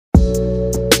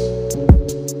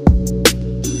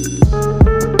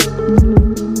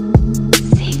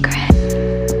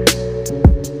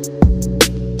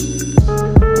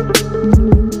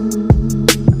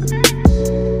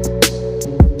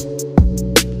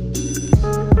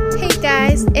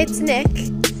guys, it's Nick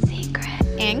Secret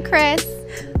and Chris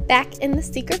back in the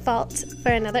Secret Vault for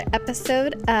another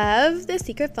episode of the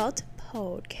Secret Vault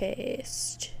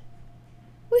podcast.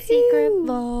 Woohoo! Secret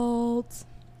Vault.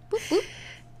 Whoop, whoop.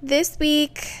 This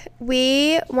week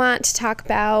we want to talk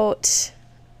about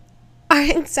our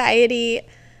anxiety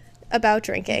about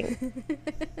drinking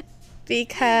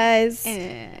because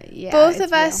both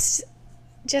of us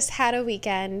just had a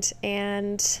weekend,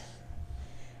 and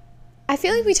I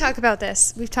feel like we talk about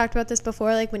this. We've talked about this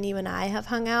before, like when you and I have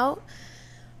hung out.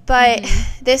 But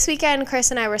this weekend,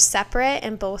 Chris and I were separate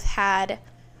and both had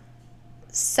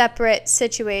separate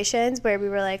situations where we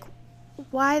were like,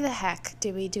 why the heck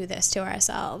do we do this to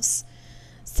ourselves?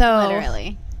 So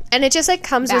Literally. And it just like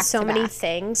comes Back with so to many back.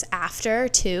 things after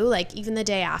too, like even the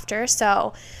day after.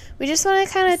 So we just want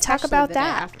to kind of talk about the day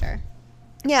that. after.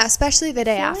 Yeah, especially the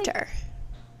day feel like- after.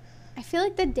 I feel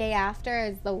like the day after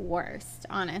is the worst,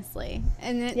 honestly.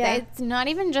 And Yeah. it's not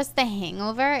even just the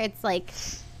hangover. It's like,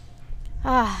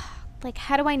 like,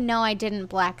 how do I know I didn't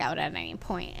black out at any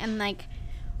point? And, like,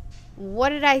 what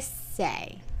did I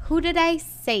say? Who did I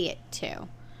say it to?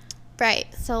 Right.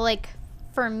 So, like,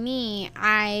 for me,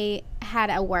 I had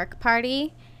a work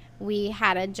party. We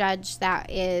had a judge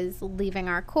that is leaving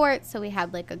our court, so we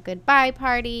had, like, a goodbye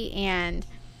party, and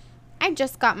I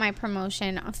just got my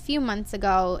promotion a few months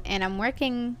ago, and I'm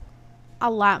working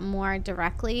a lot more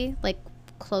directly, like,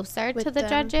 closer With to the them.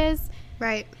 judges.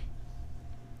 Right.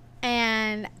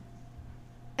 And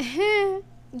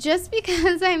just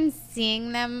because I'm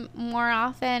seeing them more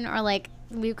often, or like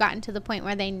we've gotten to the point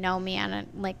where they know me on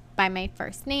like by my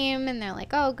first name, and they're like,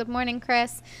 "Oh, good morning,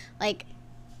 Chris." Like,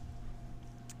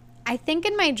 I think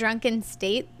in my drunken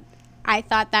state, I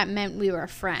thought that meant we were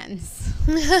friends.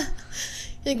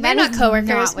 Like, we're That not is coworkers.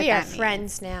 not what We are that means.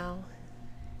 friends now.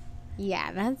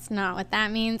 Yeah, that's not what that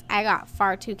means. I got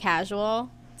far too casual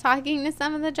talking to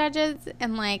some of the judges,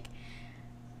 and like,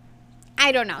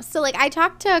 I don't know. So like, I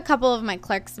talked to a couple of my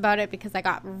clerks about it because I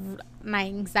got my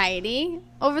anxiety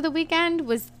over the weekend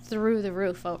was through the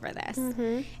roof over this.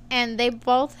 Mm-hmm. And they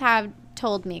both have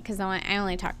told me, because I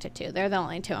only talked to two. They're the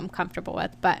only two I'm comfortable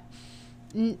with. But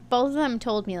both of them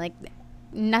told me, like,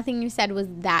 nothing you said was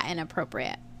that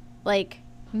inappropriate. Like,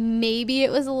 maybe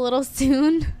it was a little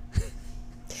soon.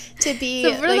 To be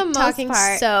So for the like most talking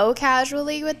part- so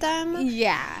casually with them.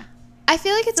 Yeah. I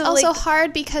feel like it's So, also like-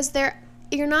 hard because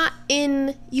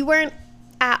you weren't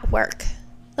at work.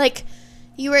 Like,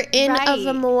 you were in of a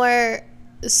Right. more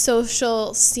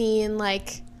social scene,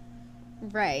 like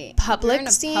Right. You're in public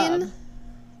a scene. pub.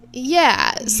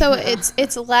 Yeah. So Yeah.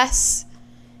 it's less,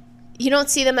 you don't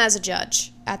see them as a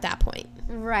judge at that point.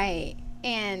 Right.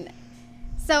 And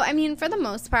so, I mean, for the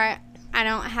most part, I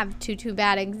don't have too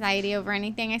bad anxiety over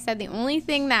anything I said. The only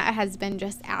thing that has been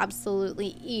just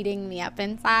absolutely eating me up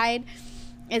inside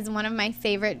is one of my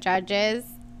favorite judges.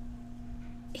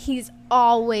 He's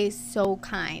always so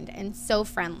kind and so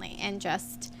friendly, and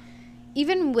just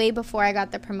even way before I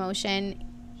got the promotion,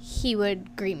 he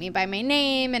would greet me by my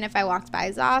name, and if I walked by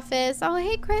his office, "Oh,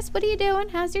 hey Chris, what are you doing?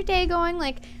 How's your day going?"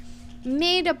 Like,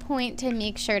 made a point to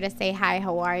make sure to say hi,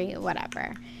 how are you,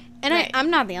 whatever. And Right. I'm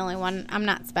not the only one. I'm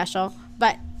not special.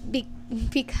 But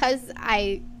because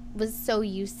I was so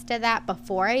used to that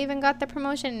before I even got the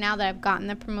promotion, now that I've gotten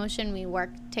the promotion, we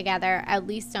work together at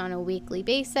least on a weekly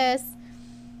basis.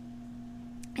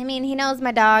 I mean, he knows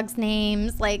my dog's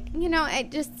names. Like, you know, it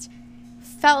just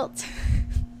felt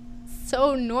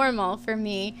so normal for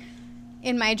me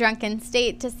in my drunken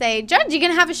state to say, "Judge, you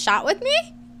going to have a shot with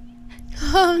me?"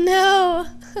 Oh no.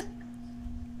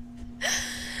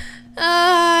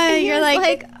 And he You're was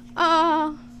like,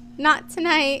 "Oh, not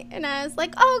tonight." And I was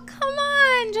like, "Oh, come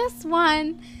on, just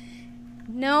one."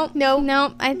 Nope.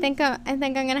 I think I'm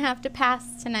gonna have to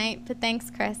pass tonight. But thanks,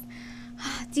 Chris.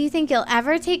 "Do you think you'll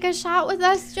ever take a shot with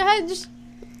us, Judge?"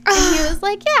 And he was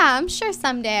like, "Yeah, I'm sure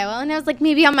someday I will." And I was like,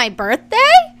 "Maybe on my birthday?"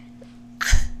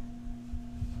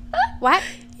 What?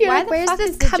 You're Why like, the where's fuck this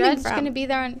is the coming judge from? gonna be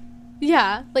there on?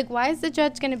 Yeah, like, why is the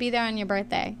judge gonna be there on your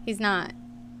birthday? He's not. What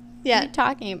are yeah. you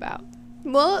talking about?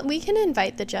 Well, we can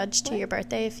invite the judge to What? your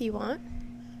birthday if you want.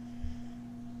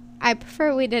 I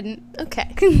prefer we didn't. Okay.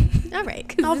 All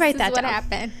right. I'll This write is that what down.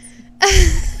 happened.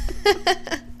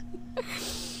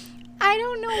 I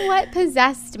don't know what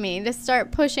possessed me to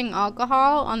start pushing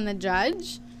alcohol on the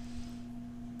judge,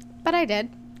 but I did,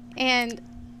 and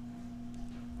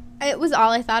it was all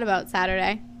I thought about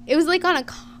Saturday. It was like on a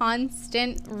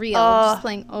constant reel, Oh, just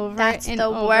playing over that's and the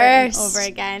over worst. and over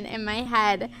again in my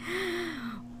head.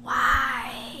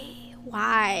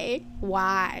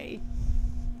 Why?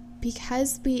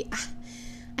 Because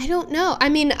I I don't know. I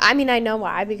mean, I know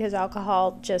why, because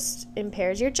alcohol just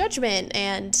impairs your judgment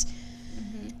and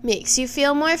makes you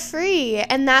feel more free,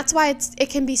 and that's why it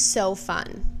can be so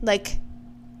fun. Like,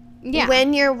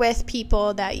 when you're with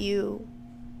people that you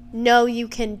know you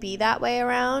can be that way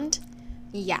around,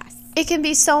 yes, it can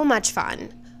be so much fun.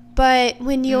 But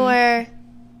when you're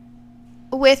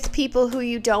with people who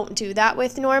you don't do that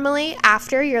with normally,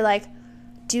 after, you're like,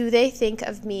 do they think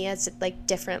of me as, like,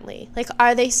 differently? Like,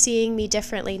 are they seeing me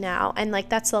differently now? And, like,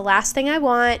 that's the last thing I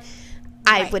want.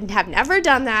 I wouldn't have never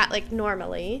done that, like,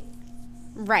 normally.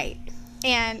 Right.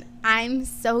 And I'm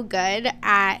so good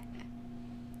at,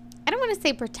 I don't want to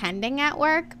say pretending at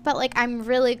work, but, like, I'm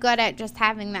really good at just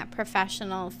having that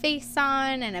professional face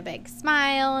on and a big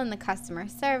smile and the customer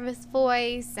service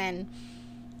voice. And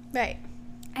Right.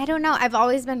 I don't know. I've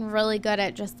always been really good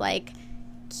at just, like,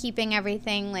 keeping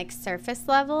everything, like, surface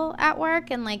level at work.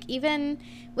 And, like, even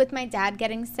with my dad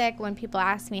getting sick, when people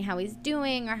ask me how he's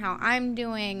doing or how I'm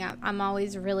doing, I'm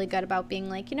always really good about being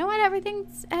like, you know what,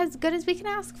 everything's as good as we can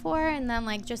ask for, and then,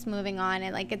 like, just moving on.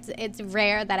 And, like, it's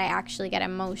rare that I actually get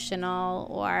emotional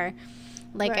or,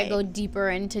 like, I go deeper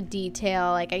into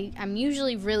detail. Like, I'm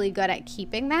usually really good at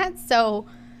keeping that. So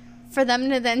for them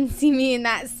to then see me in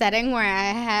that setting where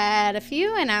I had a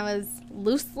few and I was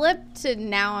loose-lipped, and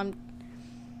now I'm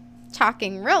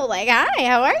talking real, like, hi,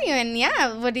 how are you? And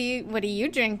yeah, what are you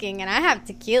drinking? And I have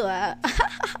tequila.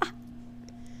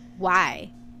 Why?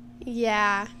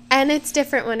 Yeah. And it's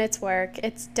different when it's work.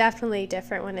 It's definitely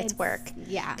different when it's work.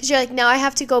 Yeah. Because you're like, now I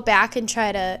have to go back and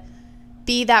try to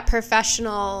be that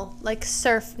professional, like,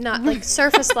 not like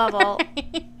surface level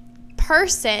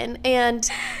person. And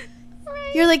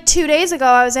you're like, 2 days ago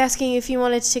I was asking you if you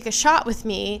wanted to take a shot with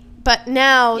me, but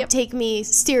now take me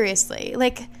seriously.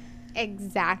 Like,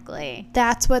 exactly.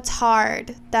 That's what's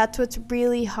hard. That's what's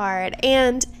really hard.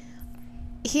 And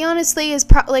he honestly is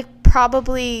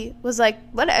probably was like,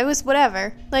 what? It was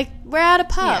whatever. Like, we're at a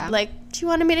pub. Like, she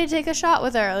wanted me to take a shot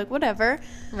with her. Like, whatever.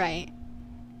 Right.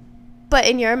 But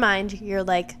in your mind, you're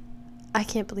like, I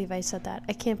can't believe I said that.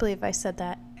 I can't believe I said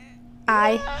that.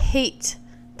 I hate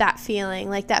that feeling.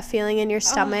 Like, that feeling in your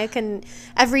stomach. And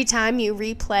every time you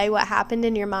replay what happened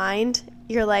in your mind,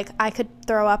 you're like, I could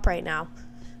throw up right now.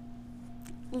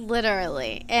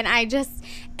 Literally. And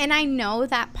I know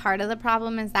that part of the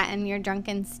problem is that in your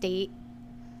drunken state,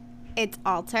 it's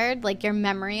altered. Like, your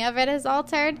memory of it is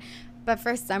altered. But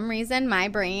for some reason, my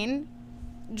brain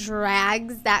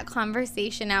drags that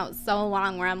conversation out so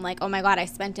long where I'm like, oh my God, I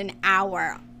spent an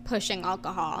hour pushing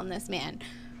alcohol on this man.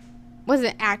 Was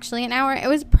it actually an hour? It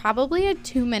was probably a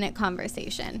 2-minute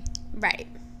conversation. Right.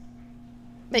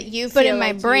 But in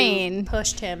my brain, you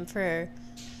pushed him for...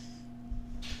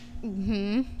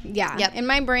 Yeah. Yep. In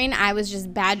my brain, I was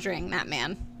just badgering that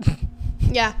man.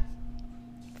 Yeah.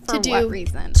 For what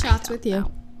reason? Shots with you.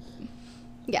 Know.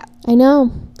 Yeah. I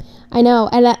know.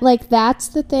 And like, that's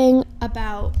the thing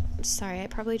about... Sorry, I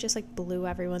probably just, like, blew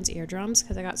everyone's eardrums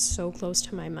because I got so close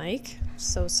to my mic.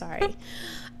 So sorry.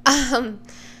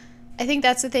 I think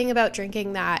that's the thing about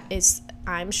drinking that is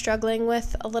I'm struggling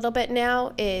with a little bit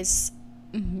now is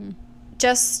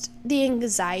just the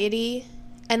anxiety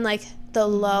and, like, the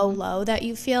low that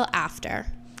you feel after.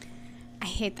 I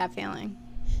hate that feeling.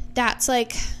 That's,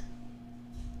 like,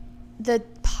 the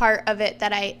part of it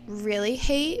that I really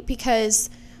hate because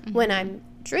when I'm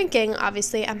drinking,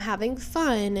 obviously I'm having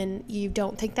fun and you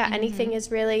don't think that anything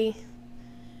is really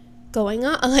going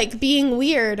on, like being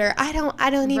weird or I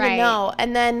don't even know.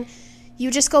 And then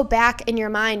you just go back in your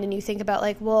mind and you think about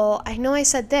like, well, I know I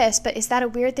said this, but is that a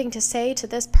weird thing to say to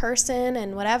this person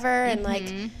and whatever? And like,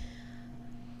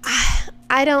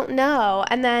 I don't know.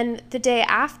 And then the day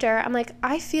after, I'm like,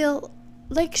 I feel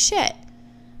like shit.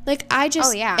 Like I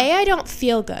just, A, I don't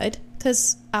feel good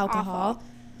because alcohol. Awful.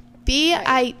 B,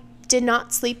 I did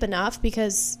not sleep enough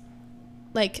because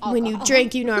like when you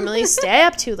drink, you normally stay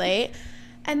up too late.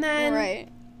 And then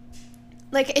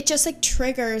like it just like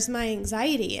triggers my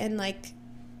anxiety and like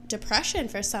depression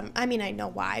for some. I mean, I know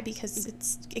why, because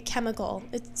it's a chemical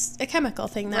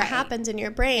thing that happens in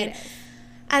your brain.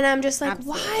 And I'm just like,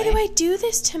 why do I do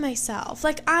this to myself?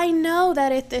 Like, I know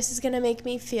that if this is going to make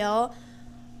me feel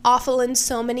awful in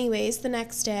so many ways the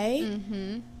next day.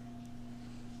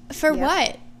 For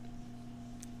what?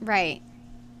 Right.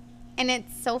 And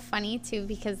it's so funny, too,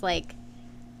 because, like,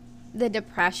 the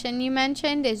depression you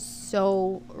mentioned is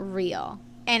so real.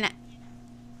 And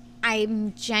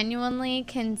I'm genuinely,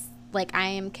 I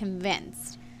am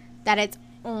convinced that it's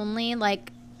only,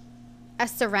 like, a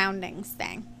surroundings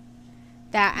thing.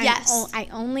 That I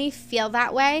only feel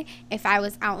that way if I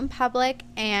was out in public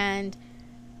and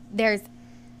there's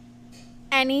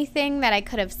anything that I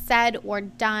could have said or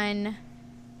done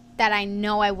that I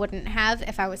know I wouldn't have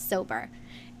if I was sober.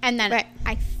 And then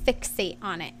I fixate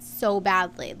on it so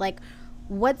badly. Like,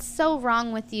 what's so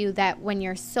wrong with you that when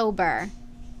you're sober,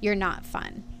 you're not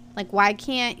fun? Like, why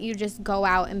can't you just go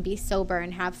out and be sober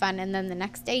and have fun, and then the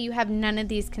next day you have none of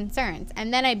these concerns?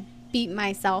 And then I beat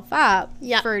myself up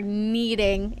for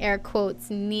needing, air quotes,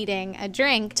 needing a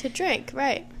drink. To drink,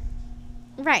 right.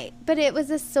 Right. But it was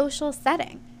a social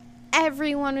setting.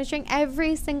 Everyone was drinking.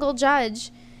 Every single judge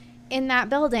in that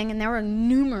building, and there were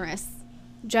numerous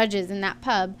judges in that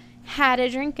pub, had a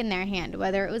drink in their hand,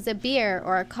 whether it was a beer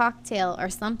or a cocktail or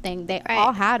something. They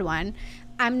all had one.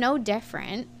 I'm no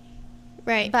different.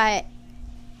 Right. But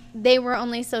they were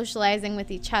only socializing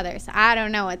with each other. So I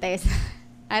don't know what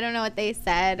they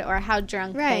said or how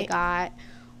drunk they got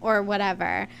or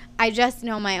whatever. I just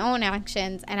know my own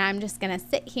actions, and I'm just going to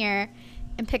sit here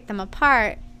and pick them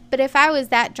apart. But if I was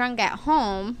that drunk at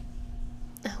home,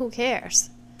 who cares?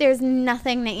 There's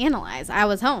nothing to analyze. I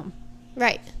was home.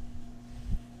 Right.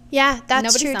 Yeah, that's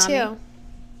Nobody true too.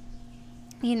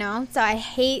 Me. You know, so I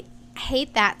hate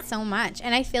that so much.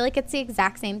 And I feel like it's the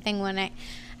exact same thing when I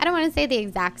don't want to say the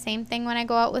exact same thing when I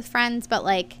go out with friends, but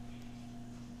like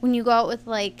when you go out with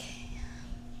like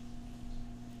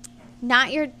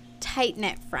not your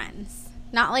tight-knit friends,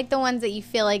 not like the ones that you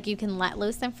feel like you can let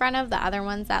loose in front of, the other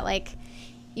ones that like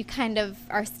you kind of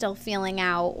are still feeling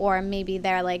out, or maybe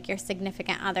they're like your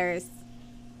significant others,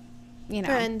 you know,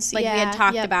 friends, like we had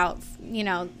talked about, you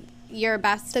know, your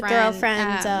best friend,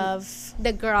 girlfriends of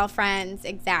the girlfriends,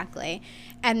 exactly.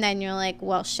 And then you're like,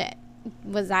 well, shit,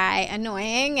 was I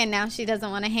annoying? And now she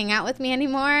doesn't want to hang out with me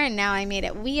anymore, and now I made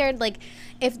it weird. Like,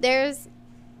 if there's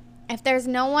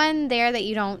no one there that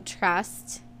you don't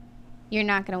trust, you're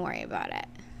not going to worry about it.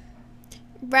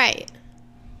 Right.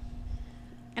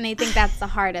 And I think that's the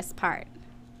hardest part.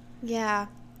 Yeah.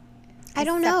 I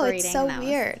don't know. It's so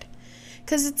weird.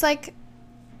 Because it's like,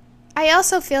 I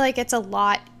also feel like it's a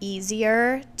lot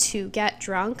easier to get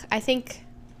drunk. I think,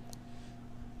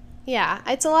 yeah,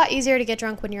 it's a lot easier to get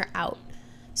drunk when you're out.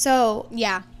 So,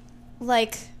 yeah.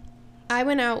 Like, I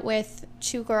went out with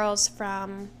 2 girls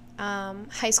from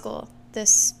high school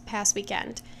this past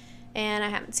weekend. And I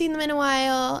haven't seen them in a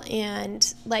while.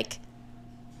 And, like,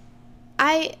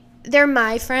 they're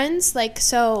my friends, like,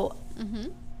 so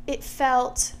it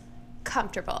felt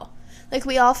comfortable. Like,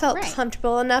 we all felt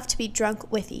comfortable enough to be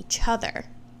drunk with each other.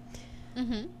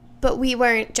 But we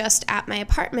weren't just at my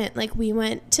apartment. Like, we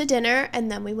went to dinner,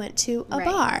 and then we went to a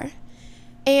bar.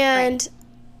 And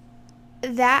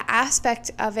that aspect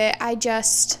of it,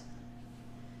 it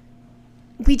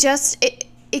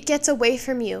gets away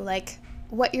from you, like,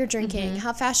 what you're drinking,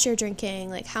 how fast you're drinking,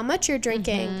 like, how much you're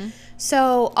drinking.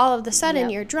 So all of a sudden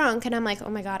you're drunk, and I'm like, oh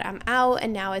my God, I'm out,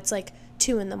 and now it's like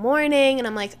 2 a.m, and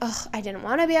I'm like, oh, I didn't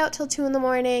want to be out till 2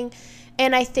 a.m.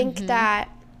 And I think that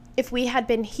if we had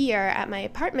been here at my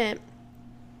apartment,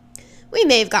 we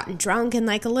may have gotten drunk and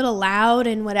like a little loud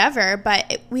and whatever,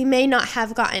 but we may not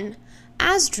have gotten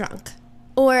as drunk.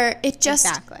 Or it just...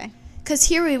 Exactly. Because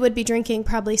here we would be drinking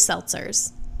probably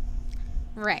seltzers.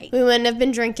 Right. We wouldn't have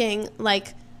been drinking,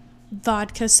 like,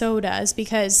 vodka sodas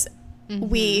because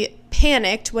we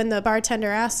panicked when the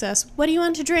bartender asked us, what do you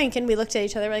want to drink? And we looked at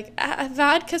each other like,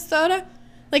 vodka soda?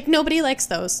 Like, nobody likes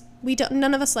those.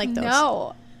 None of us like those.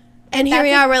 No. And here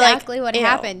we are, we're like, exactly what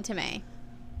happened to me.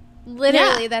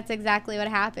 Literally, that's exactly what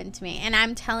happened to me. And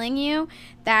I'm telling you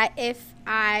that if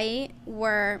I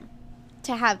were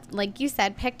to have, like you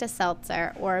said, picked a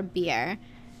seltzer or a beer,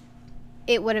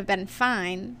 it would have been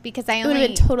fine because it would have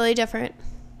been totally different.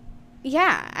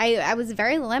 Yeah, I was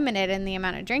very limited in the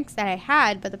amount of drinks that I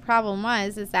had, but the problem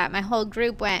is that my whole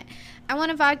group went, I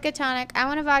want a vodka tonic, I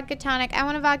want a vodka tonic, I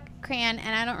want a vodka cran,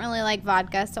 and I don't really like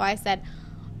vodka, so I said,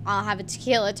 I'll have a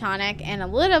tequila tonic and a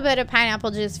little bit of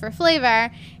pineapple juice for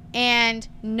flavor, and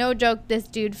no joke, this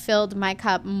dude filled my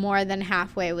cup more than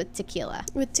halfway with tequila.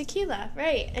 With tequila,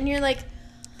 right. And you're like,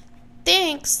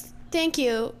 thanks, thank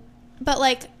you, but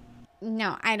like...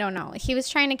 No, I don't know. He was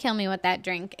trying to kill me with that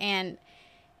drink, and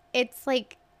it's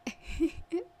like,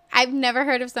 I've never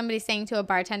heard of somebody saying to a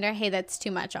bartender, hey, that's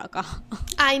too much alcohol.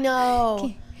 I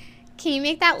know. Can you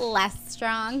make that less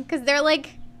strong? Because they're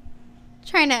like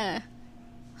trying to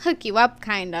hook you up,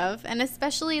 kind of. And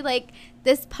especially like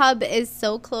this pub is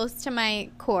so close to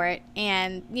my court,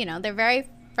 and, you know, they're very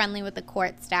friendly with the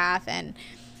court staff, and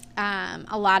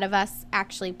a lot of us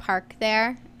actually park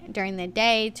there during the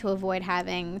day to avoid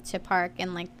having to park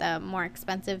in like the more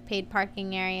expensive paid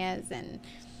parking areas. And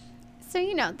so,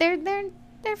 you know, they're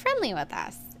friendly with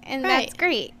us, and that's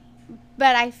great.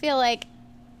 But I feel like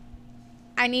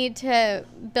I need to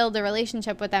build a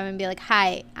relationship with them and be like,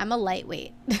 hi, I'm a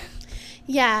lightweight.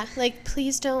 Yeah, like,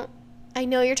 please don't. I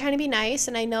know you're trying to be nice,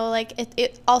 and I know, like,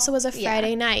 it also was a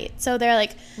Friday night. So they're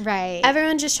like, right.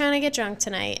 Everyone's just trying to get drunk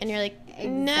tonight. And you're like,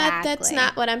 nah, that's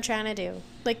not what I'm trying to do.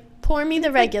 Like, pour me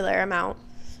the regular amount.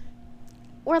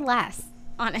 Or less,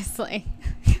 honestly.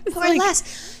 Or like,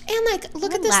 less. And, like,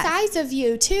 look at the size of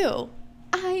you, too.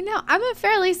 I know. I'm a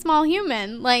fairly small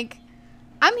human. Like,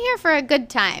 I'm here for a good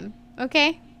time,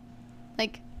 okay?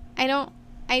 Like, I don't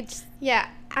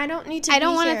need to I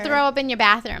don't want to throw up in your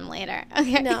bathroom later,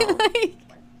 okay? No. Like,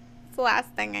 it's the last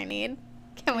thing I need.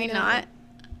 Can we not?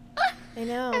 I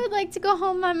know. I would like to go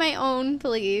home on my own,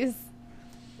 please.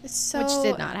 Which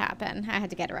did not happen. I had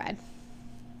to get a ride.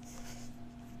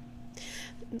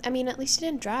 I mean, at least you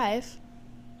didn't drive.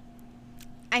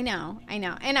 I know.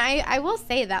 And I will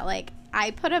say that, like,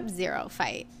 I put up zero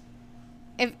fight.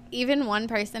 If even one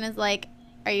person is like,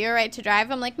 are you all right to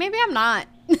drive? I'm like, maybe I'm not.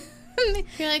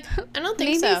 You're like, I don't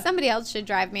think so. Maybe somebody else should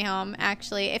drive me home,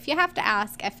 actually. If you have to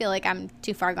ask, I feel like I'm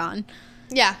too far gone.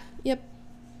 Yeah. Yep.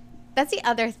 That's the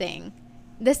other thing.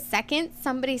 The second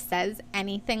somebody says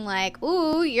anything like,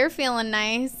 ooh, you're feeling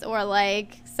nice, or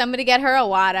like, somebody get her a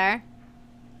water,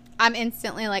 I'm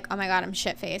instantly like, oh my God, I'm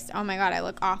shit-faced. Oh my God, I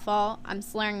look awful. I'm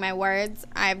slurring my words.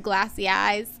 I have glassy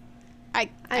eyes. I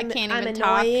can't even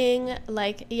talk. I'm annoying.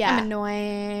 Like, yeah. I'm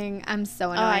annoying. I'm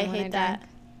so annoying. Oh, I hate that.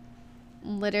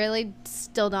 Literally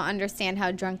still don't understand how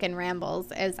Drunken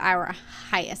Rambles is our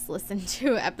highest listened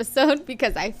to episode,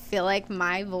 because I feel like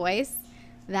my voice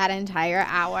that entire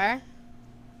hour.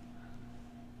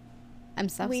 I'm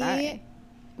so sorry.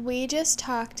 We just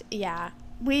talked, yeah.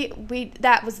 We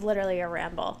that was literally a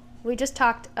ramble. We just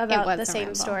talked about the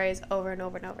same stories over and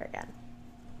over and over again.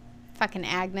 Fucking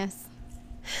Agnes.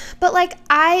 But, like,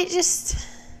 I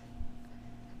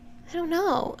don't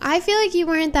know. I feel like you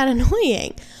weren't that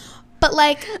annoying. But,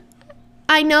 like,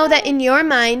 I know that in your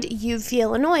mind you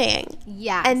feel annoying.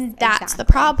 Yes, and that's the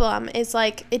problem. Is,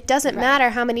 like, it doesn't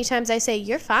matter how many times I say,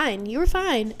 you're fine, you were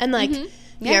fine. And, like,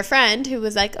 your friend who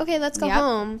was like, okay, let's go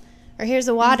home. Or here's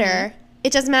the water.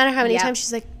 It doesn't matter how many times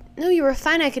she's like, no, you were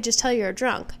fine. I could just tell you were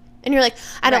drunk. And you're like,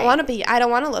 I don't want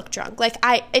to look drunk. Like,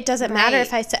 it doesn't matter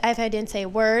if I didn't say a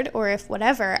word or if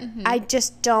whatever. I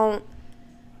just don't.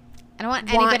 I don't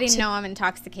want anybody to know I'm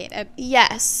intoxicated.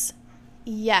 Yes.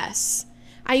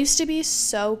 I used to be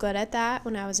so good at that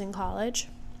when I was in college.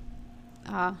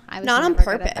 Oh, I was not on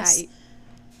purpose.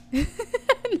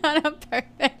 Not on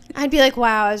purpose. I'd be like,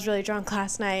 wow, I was really drunk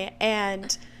last night.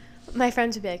 And my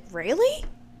friends would be like, really?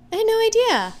 I had no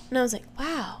idea. And I was like,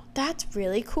 wow, that's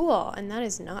really cool. And that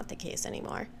is not the case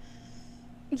anymore.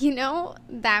 You know,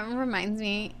 that reminds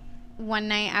me, one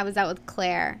night I was out with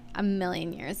Claire a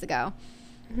million years ago.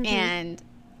 And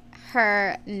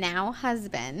her now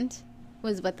husband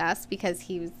was with us because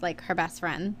he was like her best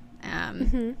friend.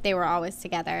 They were always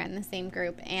together in the same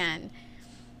group. And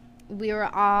we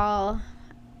were all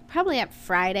probably at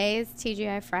Fridays,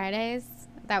 TGI Fridays.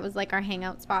 That was like our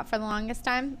hangout spot for the longest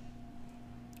time.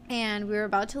 And we were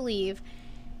about to leave,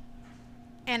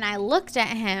 and I looked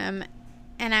at him,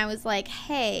 and I was like,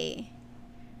 hey,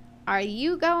 are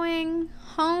you going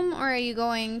home, or are you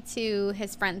going to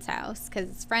his friend's house? Because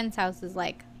his friend's house is,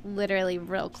 like, literally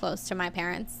real close to my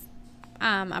parents'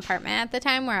 apartment at the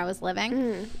time where I was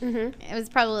living. It was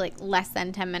probably, like, less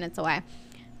than 10 minutes away.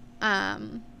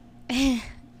 And he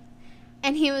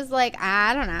was like,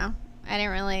 I don't know. I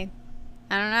don't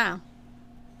know.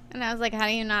 And I was like, how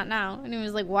do you not know? And he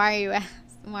was like, why are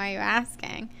you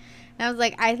asking? And I was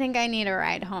like, I think I need a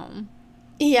ride home.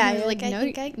 Yeah. You're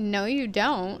like, no, you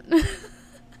don't.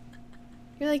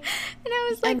 You're like, and I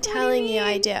was like, I'm telling you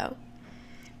I do.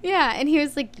 Yeah. And he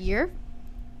was like, you're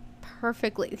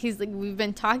perfectly. He's like, we've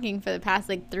been talking for the past,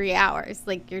 like, 3 hours.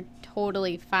 Like, you're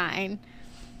totally fine.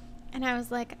 And I was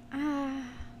like,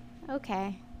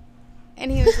 okay. And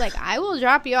he was like, I will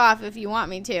drop you off if you want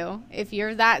me to. If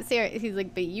you're that serious. He's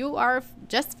like, but you are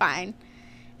just fine.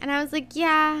 And I was like,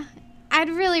 yeah, I'd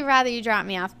really rather you drop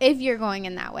me off if you're going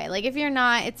in that way. Like, if you're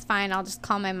not, it's fine. I'll just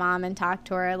call my mom and talk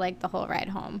to her, like, the whole ride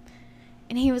home.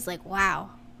 And he was like, wow,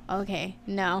 okay,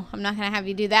 no, I'm not going to have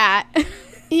you do that.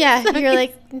 Yeah, so you're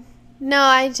like, no,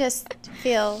 I just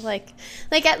feel like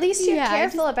at least you're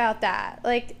careful about that.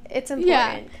 Like, it's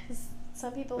important. Because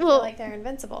some people feel like they're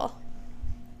invincible.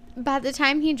 By the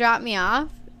time he dropped me off,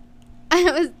 I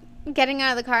was getting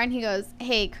out of the car, and he goes,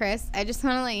 hey, Chris, I just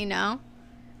want to let you know,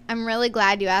 I'm really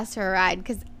glad you asked for a ride,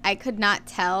 because I could not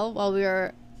tell while we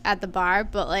were at the bar,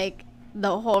 but, like,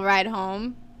 the whole ride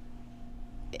home,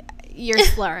 you're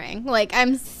slurring. Like,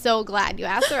 I'm so glad you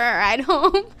asked for a ride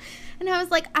home. And I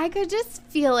was like, I could just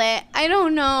feel it. I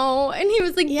don't know. And he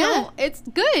was like, no, it's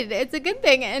good. It's a good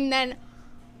thing. And then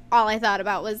all I thought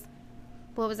about was,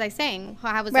 what was I saying?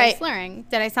 How was I slurring?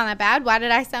 Did I sound that bad? Why did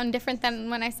I sound different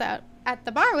than when I sat at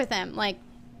the bar with him? Like,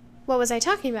 what was I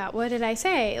talking about? What did I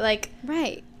say? Like,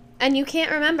 right. And you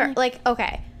can't remember. Like,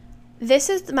 okay, this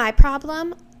is my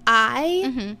problem.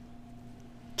 I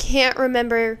can't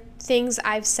remember things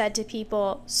I've said to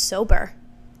people sober.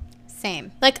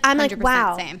 Same. Like, I'm like,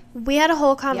 wow, same. We had a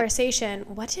whole conversation.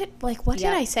 Yep. What did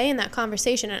I say in that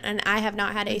conversation? And I have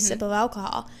not had a sip of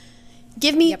alcohol.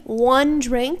 Give me one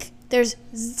drink. There's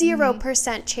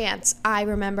 0% chance I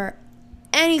remember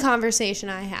any conversation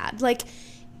I had. Like,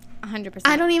 100%.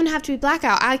 I don't even have to be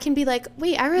blackout. I can be like,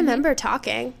 wait, I remember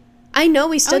talking. I know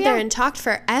we stood there and talked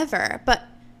forever, but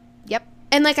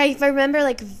and like I remember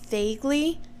like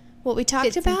vaguely what we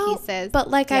talked about, but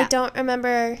like I don't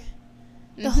remember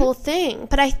the whole thing.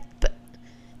 But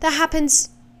that happens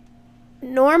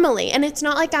normally, and it's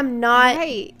not like I'm not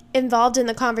involved in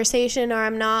the conversation, or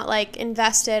I'm not like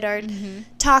invested or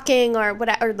talking or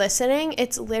whatever, or listening.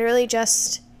 It's literally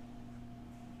just,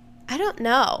 I don't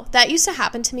know. That used to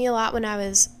happen to me a lot when I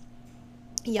was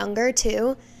younger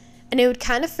too, and it would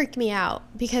kind of freak me out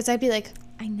because I'd be like,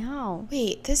 I know.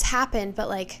 Wait, this happened, but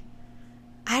like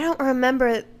I don't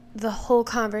remember the whole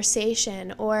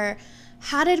conversation, or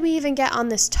how did we even get on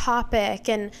this topic?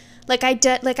 And like I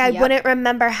wouldn't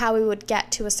remember how we would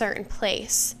get to a certain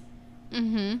place.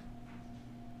 And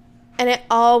it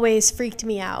always freaked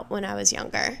me out when I was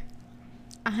younger.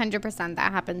 100%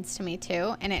 that happens to me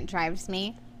too, and it drives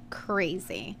me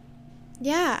crazy.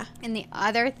 Yeah. And the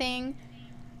other thing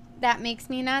that makes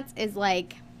me nuts is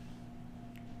like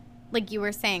you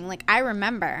were saying, like, I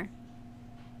remember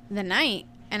the night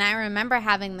and I remember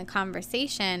having the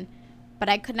conversation, but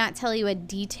I could not tell you a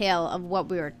detail of what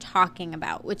we were talking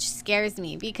about, which scares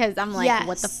me because I'm like,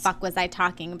 what the fuck was I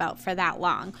talking about for that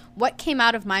long? What came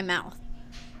out of my mouth?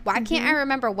 Why can't I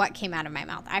remember what came out of my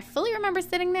mouth? I fully remember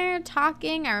sitting there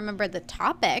talking. I remember the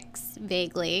topics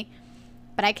vaguely,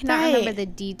 but I cannot remember the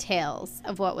details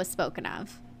of what was spoken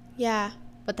of. Yeah.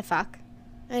 What the fuck?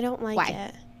 I don't like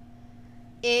it.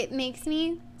 It makes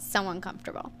me so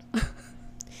uncomfortable.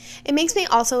 It makes me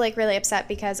also like really upset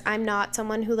because I'm not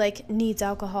someone who like needs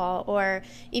alcohol or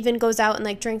even goes out and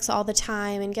like drinks all the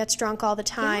time and gets drunk all the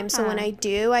time. So when I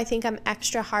do, I think I'm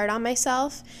extra hard on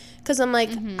myself because I'm like,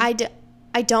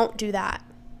 I don't do that.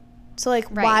 So like,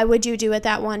 why would you do it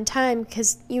that one time?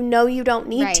 Because you know you don't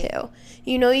need to.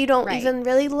 You know you don't even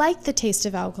really like the taste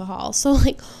of alcohol. So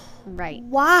like,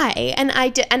 why? And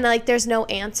and like there's no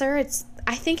answer.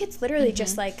 I think it's literally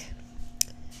just like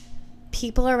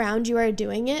people around you are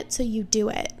doing it, so you do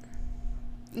it.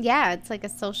 Yeah, it's like a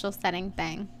social setting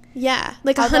thing. Yeah,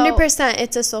 like 100%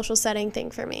 it's a social setting thing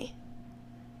for me.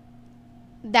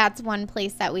 That's one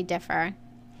place that we differ.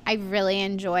 I really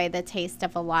enjoy the taste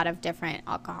of a lot of different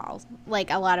alcohols, like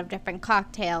a lot of different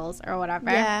cocktails or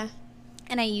whatever. Yeah.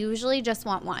 And I usually just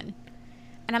want one.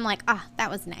 And I'm like, that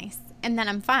was nice. And then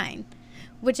I'm fine.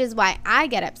 Which is why I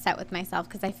get upset with myself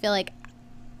because I feel like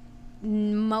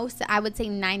I would say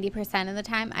 90% of the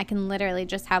time, I can literally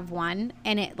just have one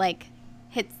and it like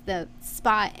hits the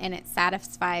spot and it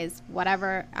satisfies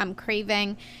whatever I'm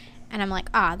craving. And I'm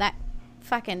like, that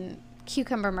fucking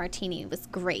cucumber martini was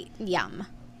great. Yum.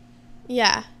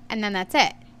 Yeah. And then that's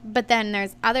it. But then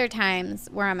there's other times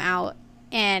where I'm out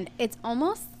and it's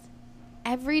almost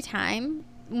every time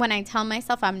when I tell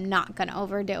myself I'm not going to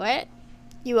overdo it.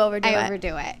 You overdo it. I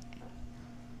overdo it.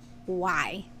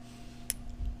 Why?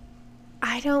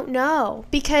 I don't know,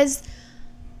 because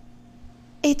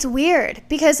it's weird,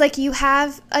 because like you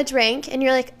have a drink and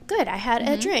you're like, good, I had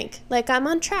a drink, like I'm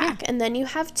on track, and then you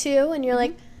have two and you're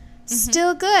like,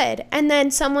 still good, and then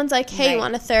someone's like, hey, you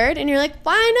want a third? And you're like,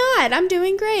 why not? I'm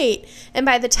doing great. And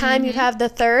by the time you have the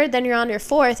third, then you're on your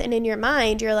fourth, and in your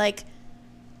mind you're like,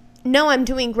 no, I'm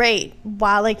doing great,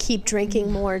 while I keep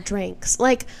drinking more drinks.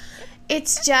 Like,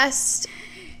 it's just,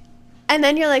 and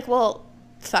then you're like, well,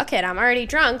 fuck it, I'm already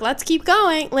drunk, let's keep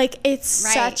going. Like, it's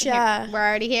such a... We're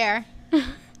already here.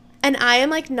 And I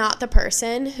am, like, not the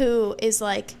person who is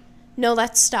like, no,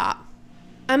 let's stop.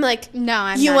 I'm like, no,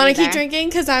 I'm you not want to either. keep drinking?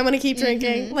 Because I want to keep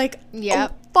drinking. Like,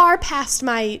 far past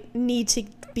my need to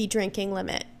be drinking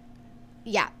limit.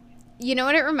 Yeah. You know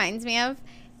what it reminds me of?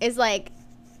 Is, like,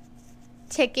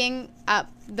 ticking up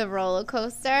the roller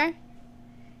coaster.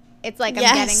 It's like I'm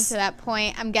getting to that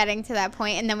point.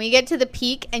 And then we get to the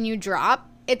peak and you drop.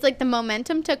 It's like the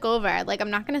momentum took over. Like,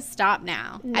 I'm not going to stop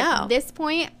now. No. At this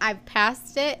point, I've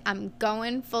passed it. I'm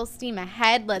going full steam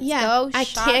ahead. Let's go. I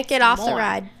can't get off the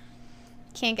ride.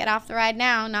 Can't get off the ride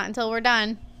now. Not until we're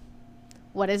done.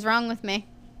 What is wrong with me?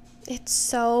 It's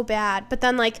so bad. But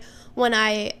then, like, when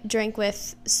I drink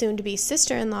with soon-to-be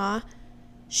sister-in-law,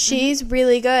 she's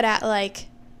really good at, like,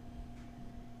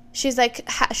 she's like,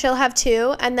 she'll have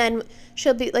 2, and then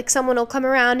she'll be, like, someone will come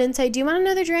around and say, do you want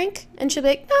another drink? And she'll be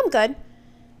like, no, I'm good.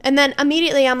 And then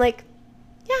immediately I'm like,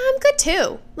 yeah, I'm good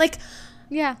too. Like,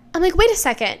 yeah. I'm like, wait a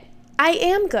second. I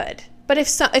am good. But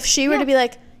if she were to be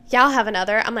like, yeah, I'll have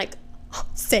another, I'm like, oh,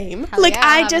 same. Hell like, yeah,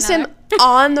 I just am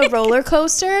on the roller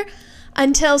coaster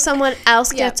until someone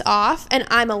else gets off and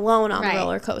I'm alone on the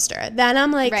roller coaster. Then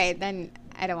I'm like, right, then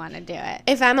I don't want to do it.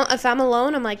 If I'm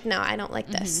alone, I'm like, no, I don't like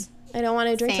this. I don't want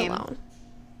to drink alone.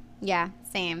 Yeah,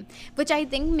 same. Which I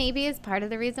think maybe is part of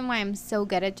the reason why I'm so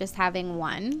good at just having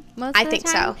one most of the time. I think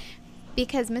so.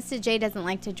 Because Mr. J doesn't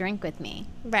like to drink with me.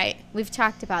 Right. We've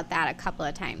talked about that a couple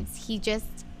of times.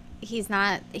 He's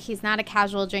not a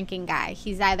casual drinking guy.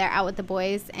 He's either out with the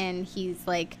boys and he's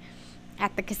like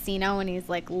at the casino and he's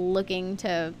like looking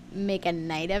to make a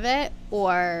night of it,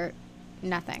 or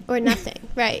nothing.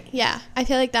 Right. Yeah. I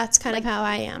feel like that's kind of how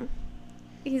I am.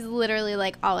 He's literally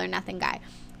like all or nothing guy.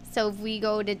 So if we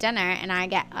go to dinner and I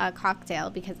get a cocktail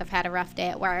because I've had a rough day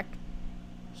at work,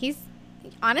 he's,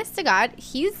 honest to God,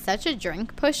 he's such a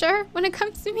drink pusher when it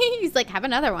comes to me. He's like, have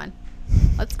another one.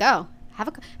 Let's go.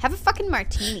 Have a fucking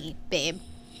martini, babe.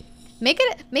 Make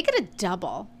it a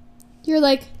double. You're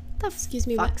like, excuse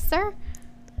me, fuck, sir?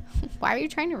 Why are you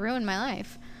trying to ruin my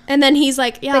life? And then he's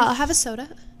like, yeah, I'll have a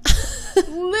soda.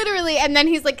 Literally. And then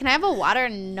he's like, can I have a water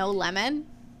and no lemon?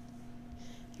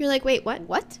 You're like, wait, what?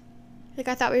 What? Like,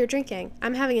 I thought we were drinking.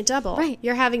 I'm having a double. Right.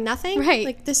 You're having nothing? Right.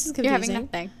 Like, this is confusing. You're having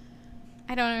nothing.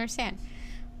 I don't understand.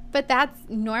 But that's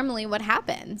normally what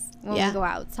happens when we go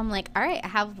out. So I'm like, all right, I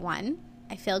have one.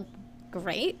 I feel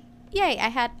great. Yay, I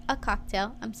had a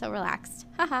cocktail. I'm so relaxed.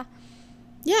 Haha.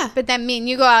 Yeah. But then me and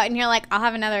you go out and you're like, I'll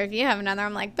have another if you have another.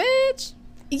 I'm like, bitch.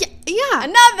 Yeah.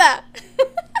 Another.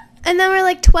 And then we're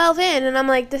like 12 in and I'm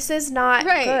like, this is not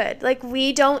good. Like,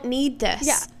 we don't need this.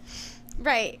 Yeah.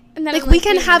 Right. And then like, we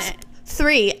can have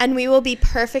 3 and we will be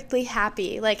perfectly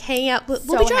happy. Like, hanging out. We'll be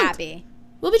drunk. Happy.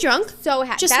 We'll be drunk. So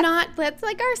happy. That's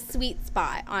like our sweet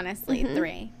spot, honestly.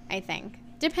 3, I think.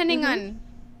 Depending on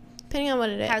what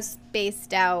it is. How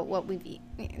spaced out what we've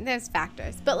eaten. There's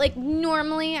factors. But like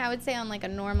normally, I would say on like a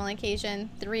normal occasion,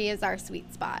 3 is our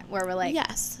sweet spot where we're like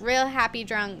real happy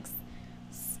drunks,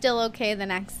 still okay the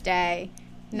next day.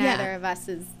 Neither of us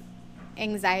is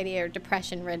anxiety or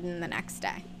depression ridden the next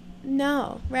day.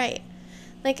 No, right.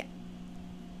 Like,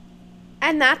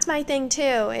 and that's my thing too,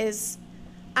 is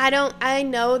I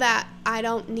know that I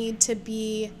don't need to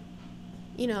be,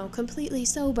 completely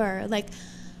sober. Like,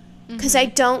 because I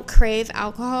don't crave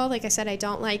alcohol. Like I said, I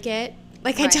don't like it.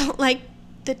 Like, I don't like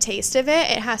the taste of it.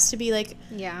 It has to be, like,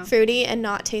 fruity and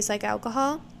not taste like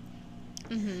alcohol.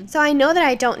 So I know that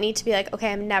I don't need to be like,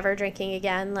 okay, I'm never drinking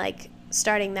again, like,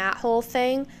 starting that whole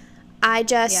thing. I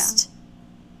just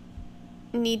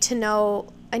need to know,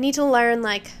 I need to learn,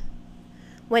 like,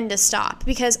 when to stop.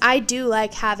 Because I do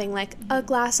like having, like, a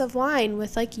glass of wine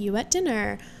with, like, you at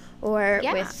dinner. Or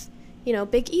with,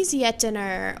 Big Easy at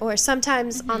dinner. Or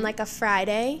sometimes on, like, a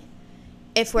Friday,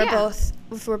 if we're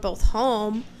both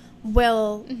home,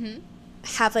 we'll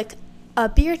have, like, a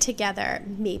beer together,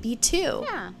 maybe 2.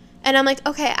 Yeah. And I'm like,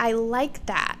 okay, I like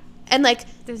that. And, like,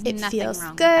 it feels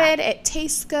good. It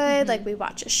tastes good. Like, we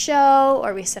watch a show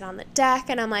or we sit on the deck.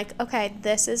 And I'm like, okay,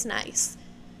 this is nice.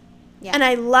 Yeah. And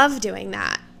I love doing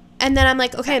that. And then I'm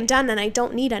like, okay, I'm done and I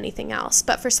don't need anything else.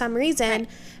 But for some reason,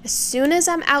 as soon as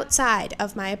I'm outside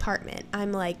of my apartment,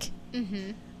 I'm like,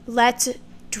 let's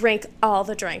drink all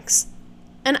the drinks.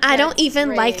 And I don't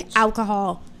even like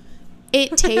alcohol.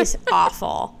 It tastes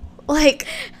awful. Like,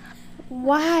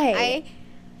 why?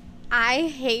 I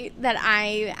hate that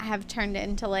I have turned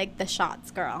into, like, the shots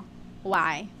girl.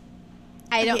 Why?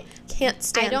 I can't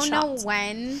stand shots. I don't know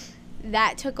when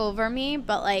that took over me,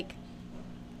 but, like,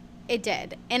 it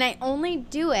did. And I only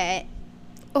do it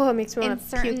it makes me in want to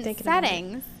certain puke thinking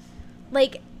settings.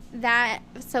 Like, that.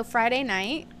 So Friday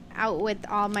night, out with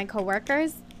all my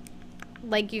coworkers,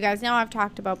 like you guys know I've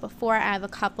talked about before, I have a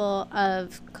couple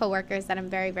of coworkers that I'm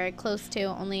very, very close to.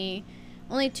 Only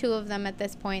 2 of them at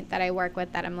this point that I work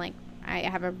with that I'm like, I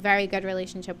have a very good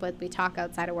relationship with. We talk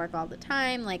outside of work all the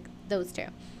time. Like, those 2.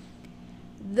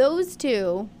 Those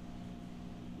 2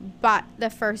 bought the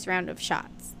first round of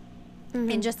shots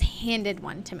and just handed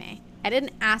one to me. I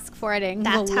didn't ask for it.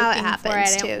 That's how it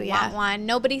happens too. I didn't want one.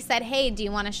 Nobody said, hey, do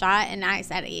you want a shot? And I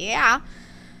said, yeah.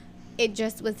 It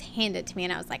just was handed to me,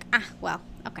 and I was like, well,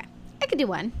 okay. I could do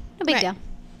one. No big deal.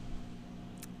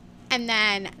 And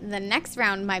then the next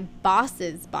round, my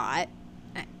bosses bought.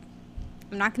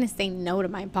 I'm not going to say no to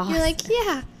my boss. You're like,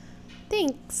 yeah,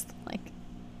 thanks. Like,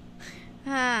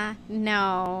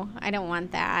 no, I don't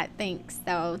want that. Thanks,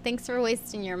 though. Thanks for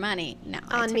wasting your money. No,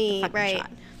 I On took me, the fucking right.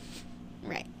 shot.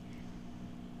 Right.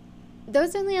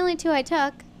 Those are the only 2 I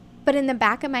took. But in the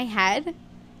back of my head,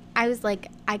 I was like,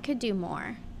 I could do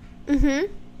more.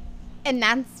 Mm-hmm. And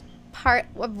that's part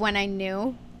of when I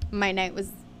knew my night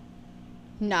was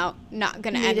not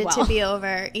going to end well. Needed to be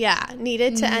over. Yeah,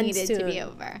 needed to end soon. Needed to be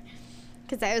over.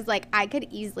 Because I was like, I could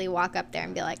easily walk up there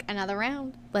and be like, another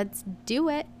round. Let's do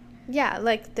it. Yeah,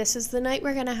 like, this is the night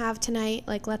we're going to have tonight.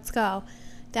 Like, let's go.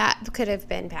 That could have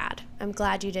been bad. I'm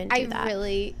glad you didn't do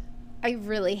that. I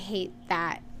really hate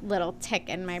that little tick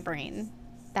in my brain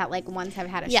that, like, once I've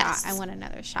had a Yes. shot, I want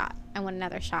another shot. I want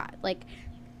another shot. Like,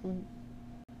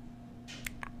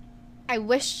 I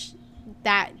wish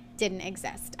that didn't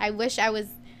exist. I wish I was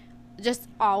just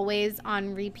always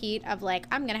on repeat of, like,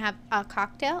 I'm going to have a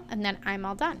cocktail and then I'm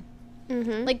all done.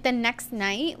 Mm-hmm. Like, the next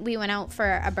night, we went out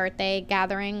for a birthday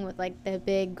gathering with, like, the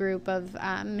big group of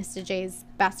Mr. J's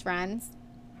best friends.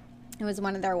 It was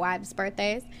one of their wives'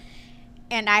 birthdays.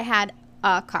 And I had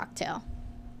a cocktail.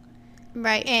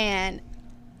 Right. And,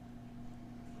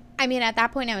 I mean, at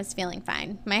that point, I was feeling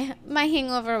fine. My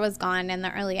hangover was gone in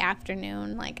the early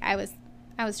afternoon. Like, I was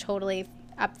totally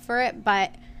up for it.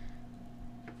 But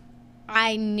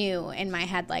I knew in my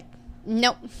head, like,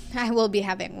 nope, I will be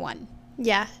having one.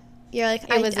 Yeah. You're like,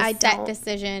 It was a set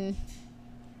decision.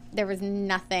 There was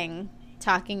nothing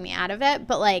talking me out of it.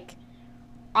 But, like,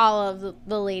 all of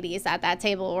the ladies at that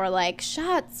table were like,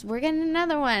 shots, we're getting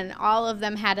another one. All of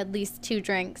them had at least 2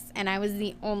 drinks. And I was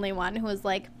the only one who was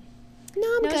like,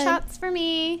 no good. shots For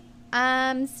me.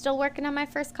 I'm still working on my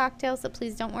first cocktail, so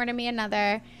please don't order me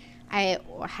another. I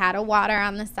had a water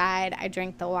on the side. I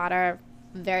drank the water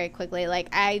very quickly. Like,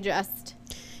 I just...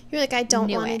 You're like, I don't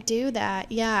want to do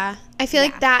that. Yeah. I feel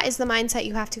like that is the mindset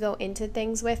you have to go into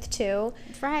things with, too.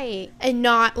 Right. And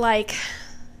not like,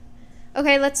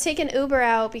 okay, let's take an Uber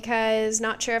out because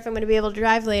not sure if I'm going to be able to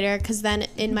drive later. Because then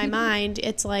in my mind,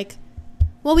 it's like,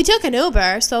 well, we took an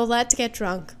Uber, so let's get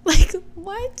drunk. Like,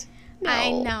 what? No. I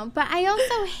know. But I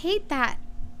also hate that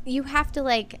you have to,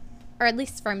 like, or at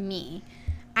least for me,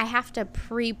 I have to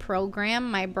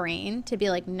pre-program my brain to be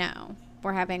like, no,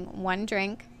 we're having one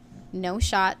drink. No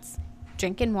shots,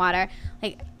 drinking water.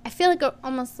 Like, I feel like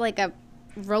almost like a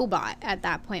robot at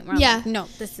that point where I'm like, no,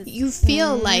 this is... You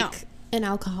feel like an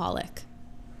alcoholic.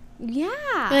 Yeah.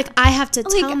 You're like, I have to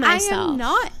tell myself. I am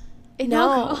not an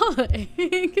alcoholic.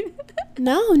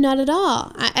 No, not at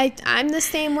all. I'm the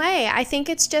same way. I think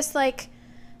it's just like,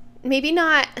 maybe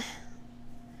not...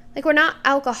 Like, we're not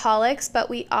alcoholics, but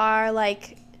we are,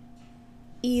 like,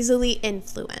 easily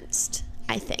influenced,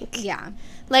 I think. Yeah.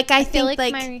 Like, I think,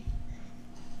 like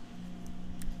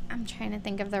I'm trying to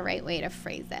think of the right way to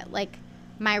phrase it. Like,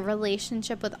 my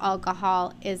relationship with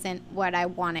alcohol isn't what I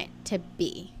want it to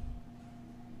be.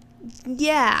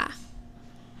 Yeah.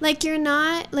 Like, you're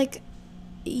not, like,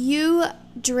 you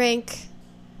drink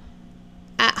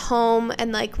at home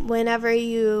and, like, whenever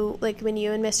you, like, when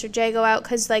you and Mr. J go out,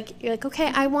 because, like, you're like,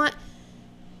 okay, I want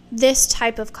this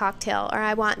type of cocktail or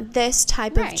I want this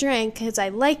type of drink because I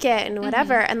like it and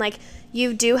whatever. And, like,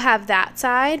 you do have that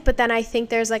side, but then I think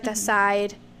there's, like, a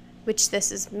side, which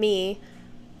this is me,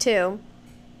 too,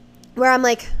 where I'm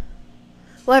like,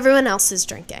 well, everyone else is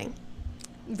drinking.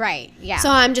 Right, yeah. So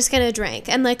I'm just going to drink.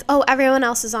 And, like, oh, everyone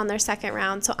else is on their second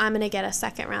round, so I'm going to get a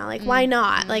second round. Like, why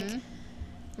not? Like,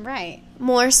 right.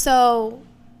 More so,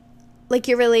 like,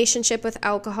 your relationship with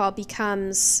alcohol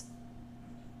becomes,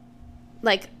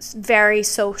 like, very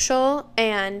social,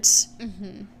 and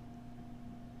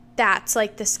that's,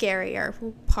 like, the scarier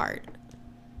part.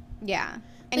 Yeah.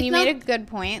 And like, you made a good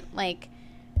point. Like,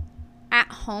 at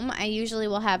home, I usually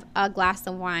will have a glass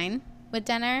of wine with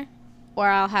dinner, or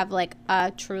I'll have, like,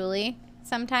 a Truly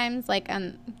sometimes, like,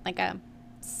 on, like, a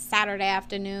Saturday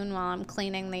afternoon while I'm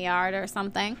cleaning the yard or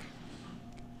something.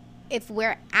 If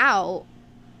we're out,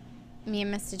 me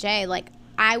and Mr. J, like,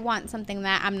 I want something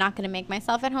that I'm not going to make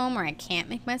myself at home, or I can't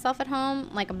make myself at home,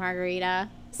 like a margarita,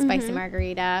 spicy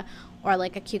margarita, or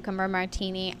like a cucumber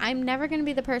martini. I'm never going to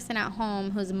be the person at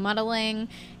home who's muddling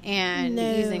and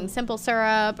using simple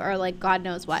syrup or, like, God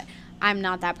knows what. I'm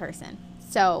not that person.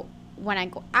 So when I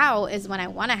go out is when I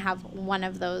want to have one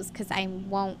of those, because I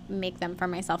won't make them for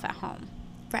myself at home.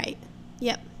 Right.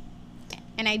 Yep.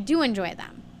 And I do enjoy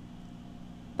them.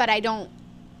 But I don't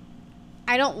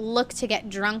look to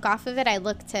get drunk off of it. I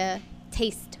look to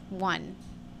taste one,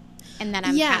 and then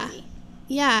I'm happy.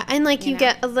 Yeah, and, like, you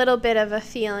get a little bit of a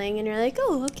feeling, and you're like,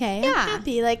 oh, okay, I'm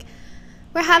happy. Like,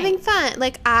 we're having fun.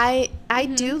 Like, I I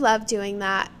do love doing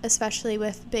that, especially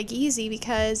with Big Easy,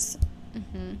 because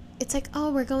it's like,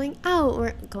 oh, we're going out,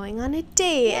 we're going on a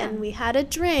date, and we had a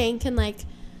drink, and like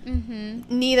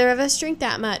neither of us drink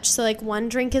that much, so like one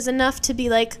drink is enough to be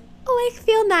like, oh, I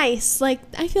feel nice, like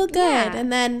I feel good,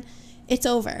 and then it's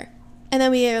over, and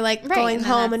then we are like going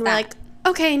home, and we're like,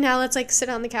 okay, now let's like sit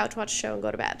on the couch, watch a show, and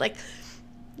go to bed. Like,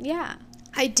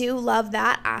 I do love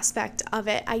that aspect of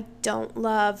it. I don't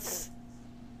love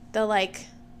the like,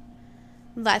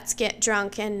 let's get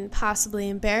drunk and possibly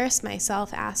embarrass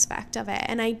myself aspect of it.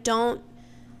 And I don't.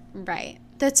 Right.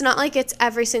 That's not like it's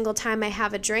every single time I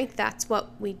have a drink. That's what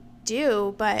we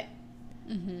do. But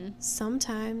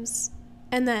sometimes.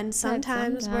 And then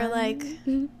sometimes we're like,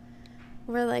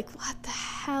 what the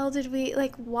hell did we,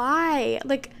 like, why?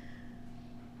 Like,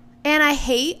 and I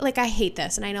hate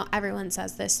this. And I know everyone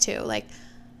says this too. Like,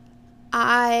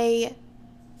 I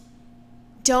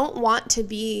don't want to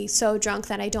be so drunk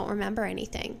that I don't remember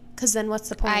anything, because then what's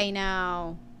the point? I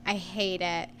know. I hate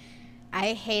it.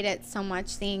 I hate it so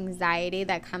much, the anxiety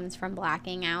that comes from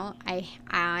blacking out. I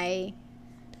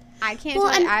can't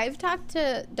tell you. I've talked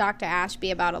to Dr. Ashby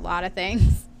about a lot of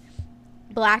things.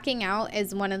 Blacking out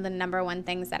is one of the number one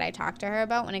things that I talk to her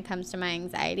about when it comes to my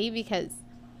anxiety, because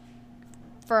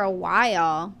for a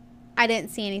while I didn't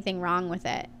see anything wrong with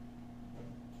it.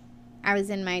 I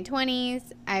was in my 20s.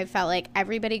 I felt like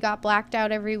everybody got blacked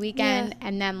out every weekend.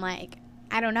 And then, like,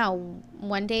 I don't know,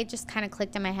 one day it just kind of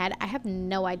clicked in my head. I have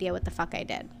no idea what the fuck I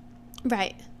did.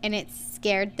 Right. And it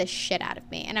scared the shit out of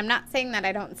me. And I'm not saying that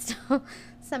I don't still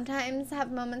sometimes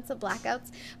have moments of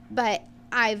blackouts, but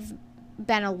I've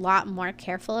been a lot more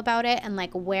careful about it, and,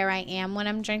 like, where I am when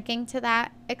I'm drinking to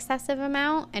that excessive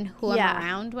amount, and who I'm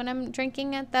around when I'm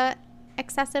drinking at the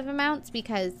excessive amounts,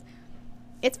 because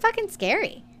it's fucking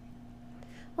scary.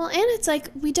 Well, and it's like,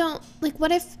 we don't, like,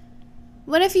 what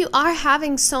if you are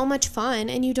having so much fun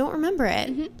and you don't remember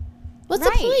it? What's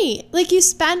the point? Like, you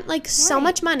spent, like, so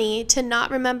much money to not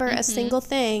remember a single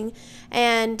thing,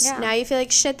 and now you feel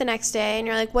like shit the next day, and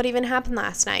you're like, what even happened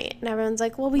last night? And everyone's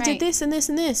like, well, we did this and this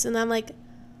and this, and I'm like,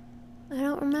 I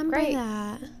don't remember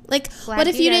that. Like, what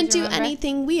if you didn't do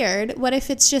anything weird? What if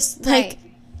it's just, like,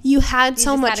 you had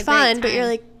so much fun, but you're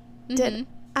like,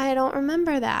 I don't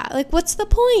remember that. Like, what's the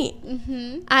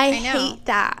point? I hate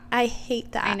that. I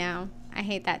hate that. I know. I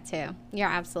hate that too. You're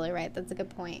absolutely right. That's a good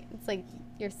point. It's like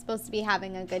you're supposed to be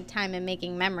having a good time and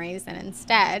making memories, and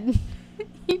instead,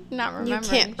 you're not remembering. You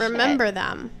can't remember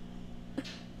them.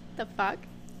 The fuck?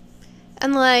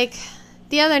 And, like,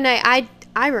 the other night,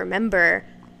 I remember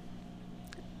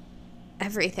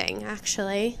everything,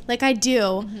 actually. Like, I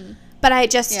do. But I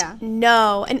just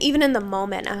know. And even in the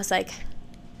moment, I was like,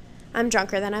 I'm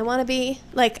drunker than I want to be.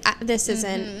 Like, this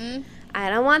isn't, I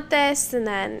don't want this. And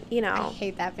then, you know. I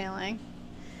hate that feeling.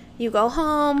 You go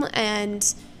home,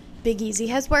 and Big Easy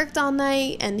has worked all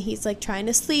night, and he's, like, trying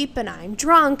to sleep, and I'm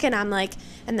drunk, and I'm like,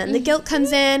 and then the guilt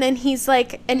comes in, and he's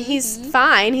like, and he's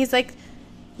fine. He's like,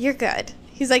 you're good.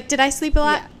 He's like, did I sleep a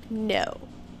lot? No.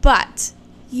 But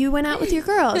you went out with your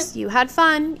girls. You had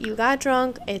fun. You got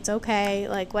drunk. It's okay.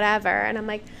 Like, whatever. And I'm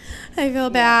like, I feel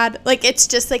bad. Like, it's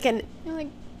just like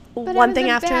one thing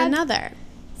after another.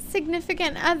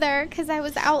 Significant other, because I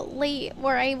was out late,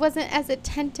 or I wasn't as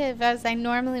attentive as I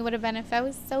normally would have been if I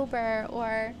was sober,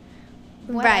 or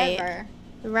whatever.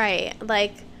 Right.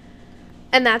 Like,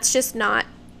 and that's just not,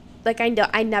 like, I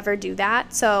never do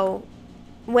that. So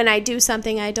when I do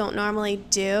something I don't normally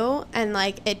do, and,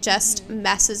 like, it just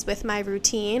messes with my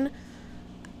routine,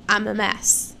 I'm a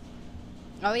mess.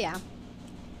 Oh, yeah.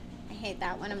 I hate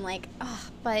that when I'm like, oh,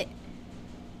 but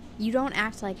you don't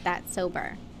act like that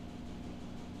sober.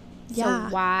 Yeah.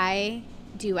 So why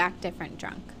do you act different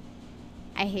drunk?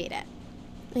 I hate it.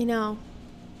 I know.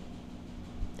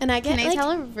 And I get, Can I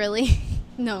tell a really...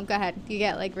 No, go ahead. You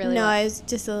get, like, really... No, I was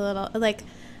just a little, like...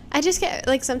 I just get,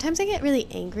 like, sometimes I get really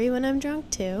angry when I'm drunk,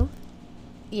 too.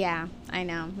 Yeah, I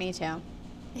know. Me too.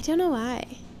 I don't know why.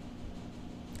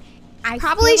 I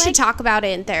probably should talk about it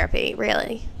in therapy,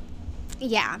 really.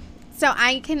 Yeah. So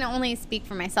I can only speak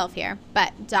for myself here,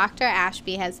 but Dr.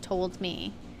 Ashby has told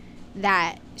me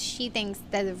that she thinks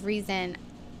that the reason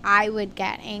I would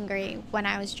get angry when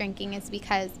I was drinking is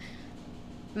because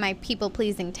my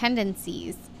people-pleasing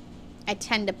tendencies, I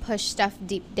tend to push stuff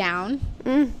deep down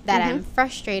that I'm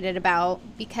frustrated about,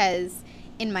 because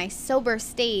in my sober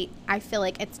state, I feel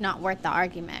like it's not worth the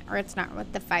argument, or it's not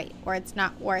worth the fight, or it's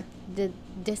not worth the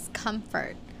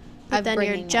discomfort. But then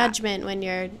your judgment when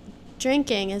you're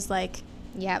drinking is like,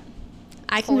 yep,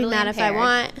 I can be mad if I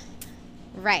want.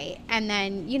 Right. And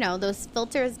then, you know, those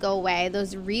filters go away,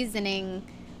 those reasoning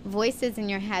voices in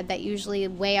your head that usually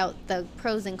weigh out the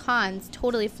pros and cons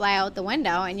totally fly out the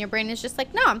window, and your brain is just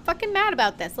like, no, I'm fucking mad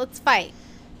about this. Let's fight.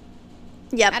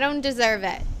 Yep. I don't deserve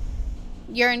it.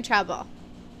 You're in trouble.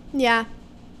 Yeah.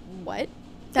 What?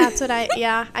 That's what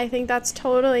I think that's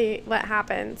totally what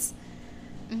happens.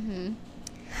 Mm-hmm.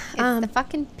 It's the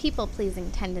fucking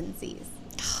people-pleasing tendencies.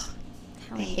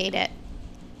 I hate it.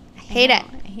 I hate it.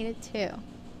 I hate it too.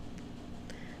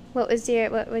 What was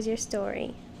your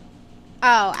story?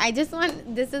 Oh,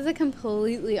 this is a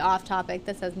completely off topic.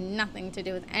 This has nothing to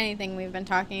do with anything we've been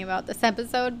talking about this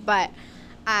episode, but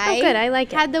I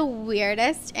like it. Had the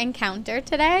weirdest encounter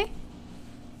today.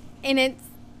 And it's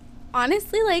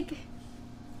honestly like,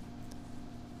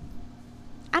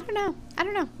 I don't know.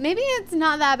 Maybe it's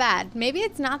not that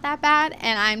bad.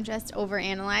 And I'm just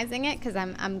overanalyzing it because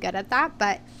I'm good at that.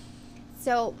 But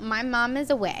so my mom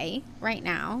is away right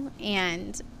now,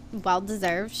 and well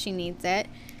deserved. She needs it.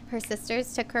 Her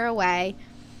sisters took her away.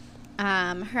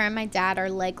 Her and my dad are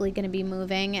likely going to be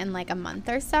moving in like a month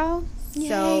or so. Yay.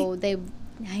 So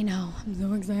I know, I'm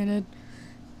so excited.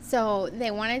 So they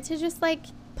wanted to just like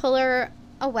pull her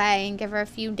away and give her a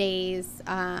few days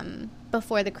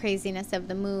before the craziness of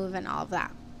the move and all of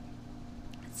that.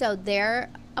 So they're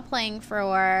applying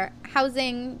for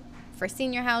housing, for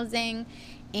senior housing,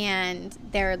 and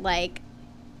they're like,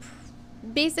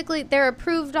 basically they're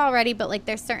approved already, but like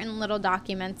there's certain little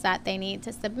documents that they need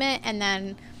to submit, and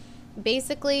then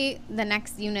basically the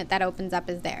next unit that opens up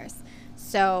is theirs.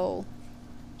 So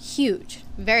huge,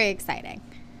 very exciting.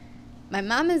 My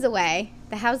mom is away.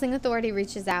 The housing authority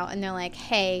reaches out and they're like,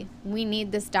 hey, we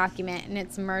need this document and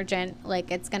it's emergent. Like,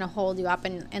 it's going to hold you up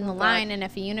in the line. And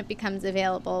if a unit becomes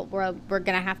available, we're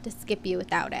going to have to skip you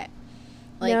without it.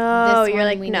 Like, no, this you're one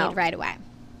like, we no. need right away.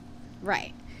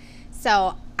 Right.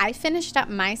 So I finished up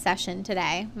my session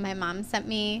today. My mom sent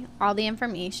me all the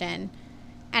information.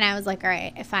 And I was like, all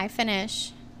right, if I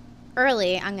finish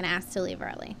early, I'm going to ask to leave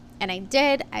early. And I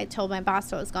did. I told my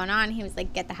boss what was going on. He was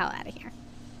like, get the hell out of here.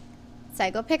 So I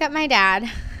go pick up my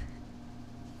dad.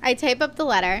 I type up the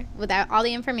letter with all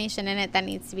the information in it that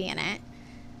needs to be in it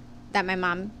that my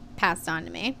mom passed on to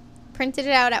me. Printed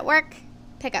it out at work.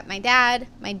 Pick up my dad.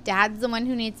 My dad's the one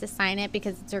who needs to sign it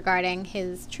because it's regarding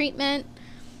his treatment.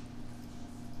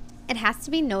 It has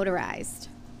to be notarized.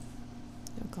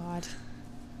 Oh, God.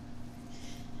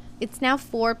 It's now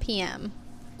 4 p.m.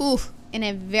 Oof. In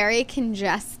a very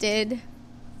congested,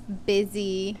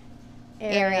 busy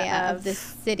area of the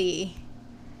city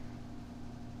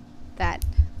that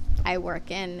I work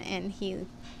in, and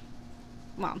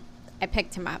I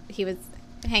picked him up. He was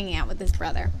hanging out with his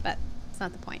brother, but it's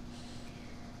not the point.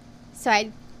 So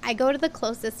I go to the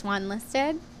closest one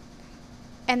listed,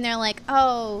 and they're like,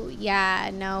 oh,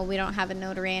 yeah, no, we don't have a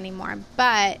notary anymore,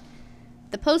 but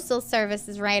the postal service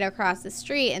is right across the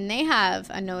street, and they have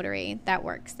a notary that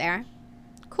works there.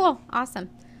 Cool, awesome.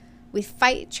 We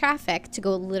fight traffic to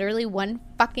go literally one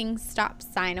fucking stop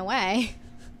sign away.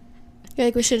 You're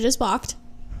like, we should have just walked.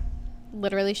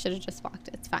 Literally should have just walked.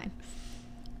 It's fine.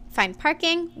 Find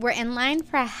parking. We're in line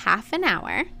for a half an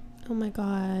hour. Oh, my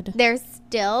God. There's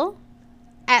still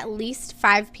at least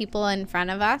 5 people in front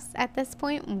of us at this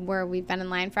point where we've been in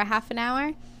line for half an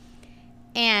hour.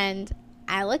 And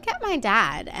I look at my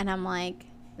dad, and I'm like,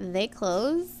 they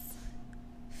close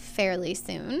fairly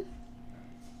soon.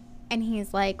 And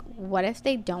he's like, what if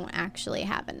they don't actually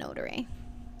have a notary?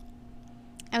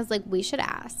 I was like, we should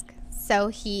ask. So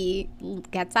he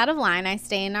gets out of line. I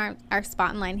stay in our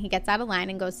spot in line. He gets out of line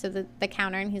and goes to the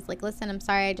counter, and he's like, listen, I'm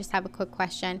sorry, I just have a quick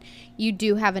question. You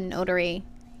do have a notary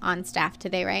on staff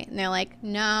today, right? And they're like,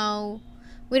 no,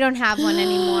 we don't have one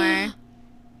anymore.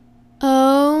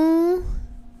 Oh.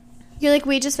 You're like,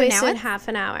 we just So now wasted it's- half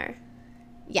an hour.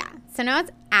 Yeah. So now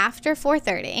it's after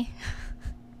 4:30.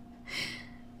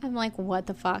 I'm like, what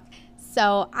the fuck?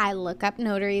 So I look up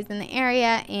notaries in the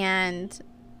area, and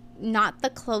not the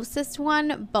closest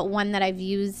one, but one that I've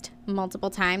used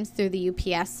multiple times through the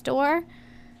UPS store,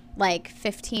 like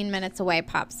 15 minutes away,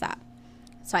 pops up.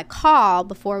 So I call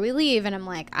before we leave, and I'm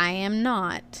like, I am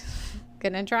not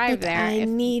going to drive there I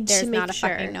need there's to make not a sure.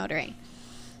 fucking notary.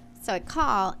 So I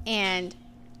call, and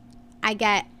I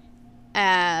get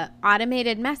a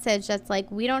automated message that's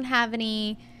like, we don't have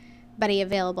anybody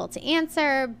available to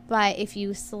answer, but if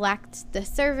you select the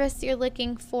service you're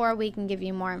looking for, we can give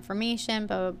you more information,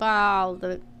 blah, blah, blah. All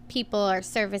the people are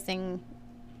servicing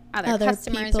other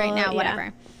customers people, right now, yeah.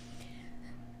 whatever.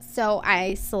 So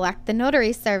I select the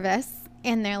notary service,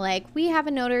 and they're like, we have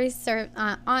a notary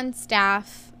on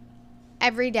staff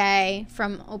every day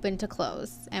from open to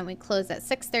close, and we close at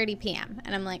 6:30 p.m.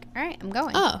 And I'm like, all right, I'm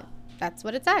going. Oh. That's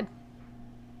what it said.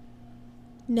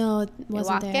 No, it We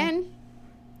wasn't walk there. in.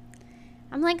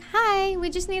 I'm like, hi, we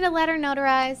just need a letter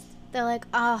notarized. They're like,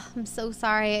 oh, I'm so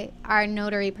sorry. Our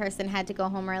notary person had to go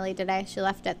home early today. She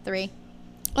left at 3.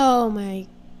 Oh, my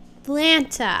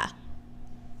Lanta.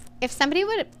 If somebody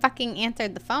would have fucking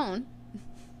answered the phone,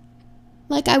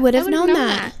 Like, I would have would've known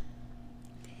that.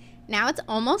 Now it's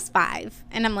almost 5,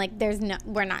 and I'm like,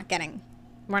 we're not getting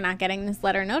this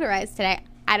letter notarized today.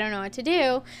 I don't know what to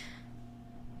do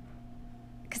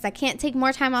because I can't take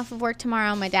more time off of work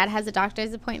tomorrow. My dad has a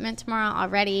doctor's appointment tomorrow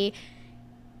already.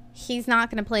 He's not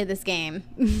going to play this game.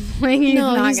 Like, he's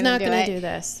not going to do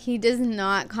this. He does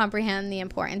not comprehend the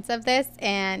importance of this,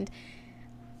 and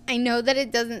I know that it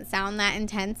doesn't sound that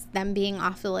intense, them being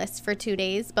off the list for 2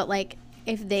 days, but like,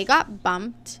 if they got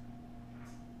bumped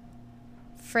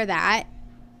for that,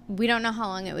 we don't know how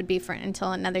long it would be for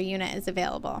until another unit is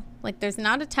available. Like, there's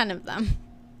not a ton of them.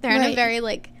 They're in a very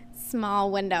like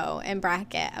small window and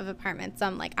bracket of apartments. So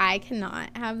I'm like, I cannot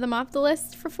have them off the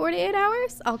list for 48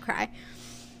 hours. I'll cry.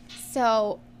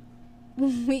 So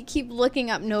we keep looking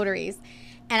up notaries,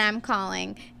 and I'm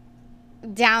calling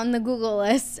down the Google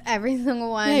list, every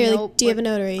single one. Yeah, you're like, do you have a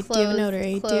notary? Do you have a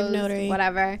notary? Closed, Do you have a notary?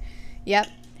 whatever. Yep.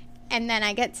 And then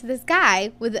I get to this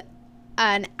guy with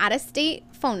an out-of-state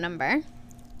phone number.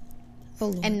 Oh,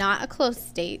 Lord. And not a close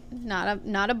state, not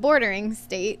a bordering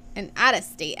state, an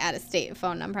out-of-state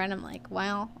phone number. And I'm like,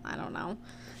 well, I don't know.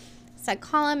 So I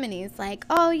call him, and he's like,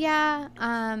 oh, yeah.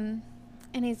 And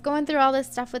he's going through all this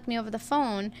stuff with me over the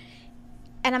phone.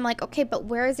 And I'm like, okay, but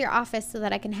where is your office so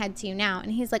that I can head to you now?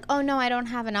 And he's like, oh, no, I don't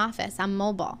have an office. I'm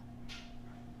mobile.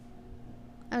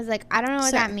 I was like, I don't know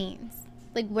what that means.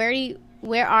 Like, where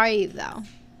are you, though?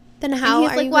 Then how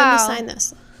are you going to sign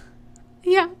this?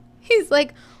 Yeah. He's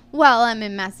like, well, I'm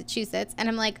in Massachusetts. And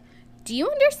I'm like, do you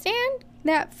understand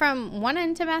that from one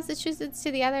end to Massachusetts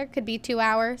to the other could be 2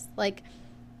 hours? Like,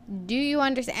 do you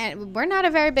understand? We're not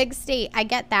a very big state. I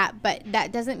get that. But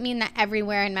that doesn't mean that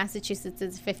everywhere in Massachusetts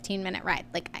is a 15-minute ride.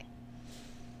 Like,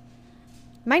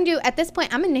 mind you, at this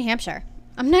point, I'm in New Hampshire.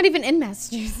 I'm not even in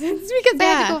Massachusetts because I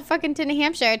had to go fucking to New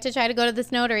Hampshire to try to go to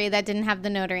this notary that didn't have the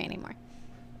notary anymore.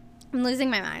 I'm losing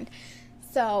my mind.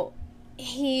 So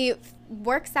he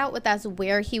works out with us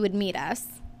where he would meet us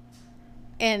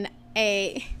in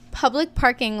a public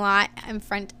parking lot in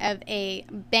front of a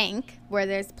bank where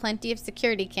there's plenty of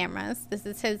security cameras. This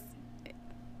is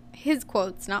his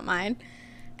quotes, not mine.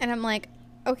 And I'm like,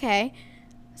 okay,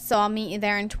 so I'll meet you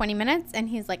there in 20 minutes. And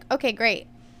he's like, okay, great.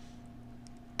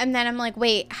 And then I'm like,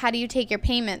 wait, how do you take your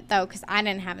payment, though? Because I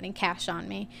didn't have any cash on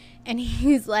me. And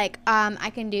he's like,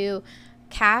 I can do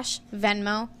Cash,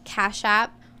 Venmo, Cash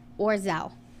App, or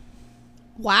Zelle.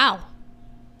 Wow.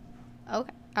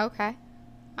 Okay.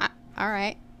 All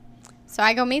right. So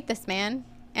I go meet this man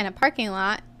in a parking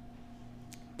lot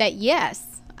that,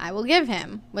 yes, I will give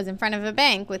him, was in front of a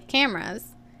bank with cameras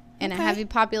in a heavy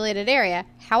populated area.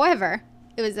 However,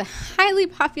 it was a highly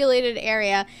populated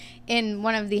area in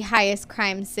one of the highest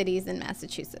crime cities in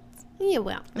Massachusetts. Yeah,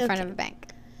 well. In front of a bank.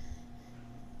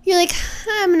 You're like,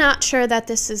 I'm not sure that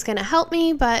this is going to help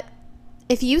me, but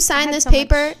if you sign this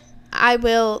paper, I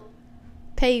will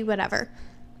pay you whatever.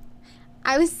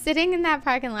 I was sitting in that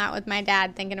parking lot with my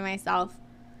dad thinking to myself,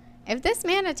 if this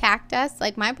man attacked us,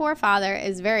 like, my poor father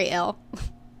is very ill.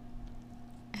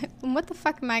 What the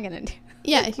fuck am I going to do?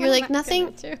 Yeah, you're like,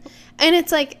 nothing. And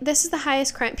it's like, this is the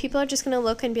highest crime. People are just going to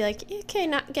look and be like, okay,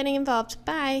 not getting involved.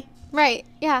 Bye. Right.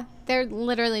 Yeah. They're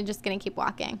literally just going to keep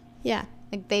walking. Yeah.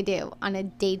 Like they do on a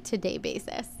day-to-day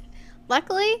basis.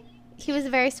 Luckily, he was a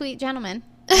very sweet gentleman.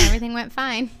 And everything went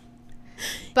fine.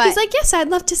 But he's like, yes, I'd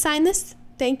love to sign this.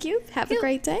 Thank you. Have a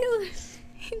great day.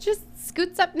 He just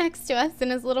scoots up next to us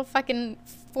in his little fucking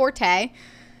Forte.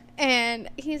 And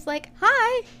he's like,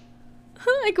 hi.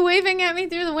 Like waving at me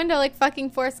through the window like fucking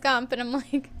Forrest Gump. And I'm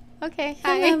like, okay,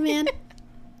 hi. Hello, man.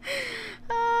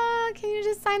 Can you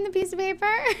just sign the piece of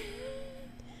paper?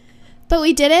 But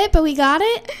we did it. But we got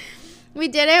it. We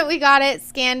did it. We got it.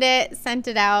 Scanned it. Sent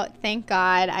it out. Thank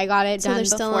God. I got it done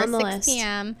before 6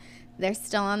 p.m. They're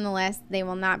still on the list. They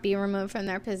will not be removed from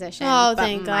their position. Oh,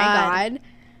 thank God. My God.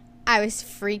 I was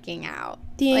freaking out.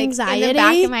 The anxiety. In the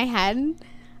back of my head,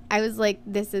 I was like,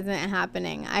 this isn't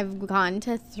happening. I've gone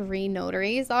to 3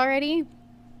 notaries already.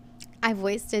 I've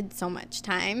wasted so much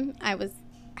time. I was,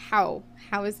 how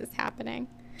is this happening?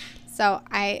 So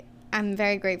I'm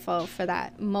very grateful for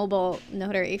that mobile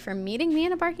notary for meeting me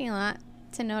in a parking lot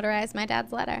to notarize my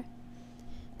dad's letter.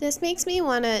 This makes me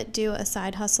want to do a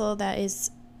side hustle that is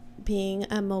being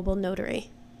a mobile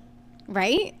notary.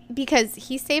 Right? Because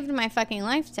he saved my fucking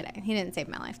life today. He didn't save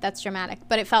my life. That's dramatic.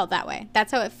 But it felt that way.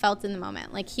 That's how it felt in the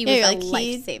moment. Like he was a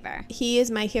lifesaver. He is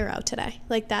my hero today.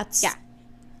 Like that's... Yeah.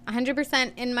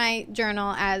 100% in my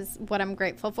journal as what I'm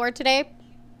grateful for today.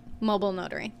 Mobile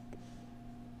notary.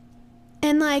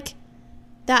 And, like,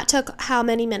 that took how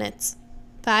many minutes?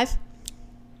 5?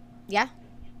 Yeah.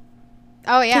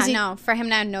 Oh, yeah, no. For him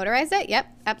to notarize it? Yep,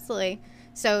 absolutely.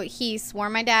 So he swore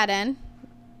my dad in.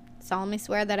 Solemnly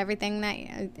swear that everything that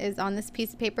is on this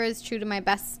piece of paper is true to my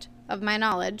best of my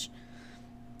knowledge.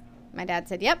 My dad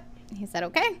said, yep. He said,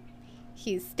 okay.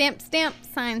 He stamped,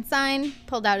 sign,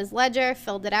 pulled out his ledger,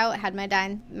 filled it out, had my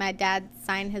dad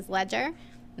sign his ledger,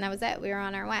 and that was it. We were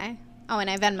on our way. Oh, and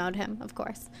I Venmo'd him, of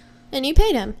course. And you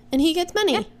paid him, and he gets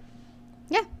money.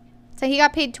 Yeah. So he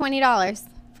got paid $20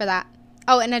 for that.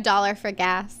 Oh, and $1 for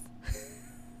gas.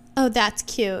 Oh, that's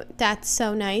cute. That's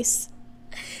so nice.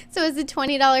 So it's a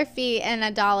 $20 fee and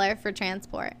 $1 for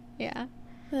transport. Yeah.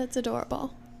 That's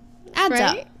adorable. Adds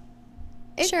up.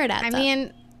 It adds up. I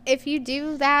mean, if you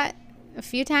do that a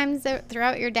few times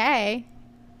throughout your day,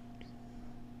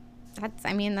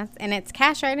 and it's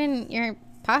cash right in your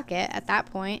pocket at that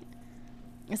point.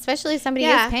 Especially if somebody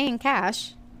is paying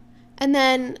cash. And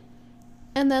then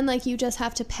like you just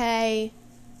have to pay,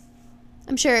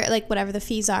 I'm sure, like whatever the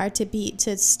fees are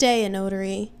to stay a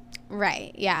notary.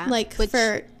 Right, yeah. Like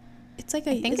it's like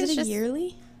is it a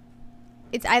yearly?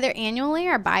 It's either annually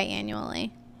or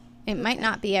biannually. It might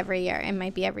not be every year. It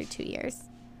might be every 2 years.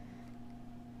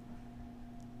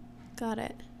 Got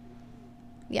it.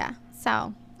 Yeah.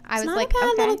 So I was not like, a bad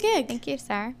okay, little gig. Thank you,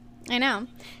 sir. I know.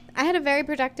 I had a very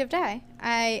productive day.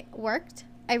 I worked.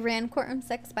 I ran Courtroom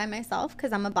 6 by myself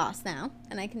because I'm a boss now,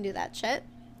 and I can do that shit.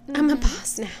 Mm-hmm. I'm a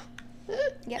boss now.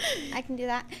 Yep, I can do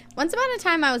that. Once upon a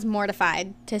time, I was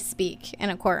mortified to speak in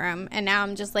a courtroom, and now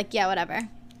I'm just like, yeah, whatever.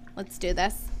 Let's do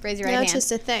this. Raise your right hand. It's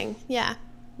just a thing. Yeah.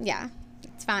 Yeah,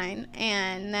 it's fine.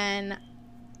 And then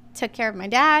took care of my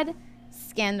dad,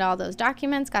 scanned all those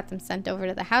documents, got them sent over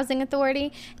to the housing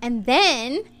authority, and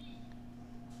then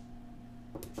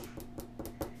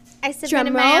I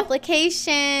submitted my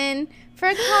application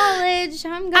for college.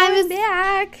 I'm going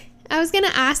back. I was going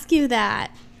to ask you that.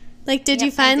 Like, did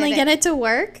you finally get it to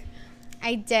work?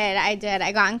 I did.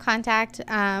 I got in contact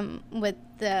with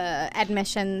the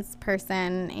admissions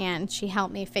person, and she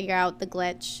helped me figure out the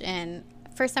glitch. And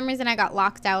for some reason, I got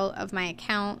locked out of my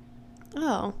account.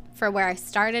 Oh. For where I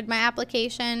started my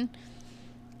application.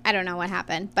 I don't know what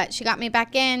happened, but she got me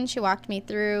back in. She walked me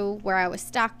through where I was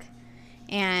stuck.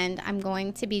 And I'm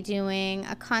going to be doing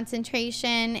a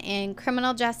concentration in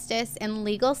criminal justice and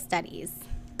legal studies.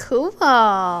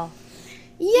 Cool.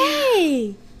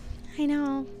 Yay! I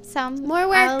know. So more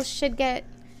work. I should get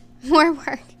more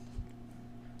work.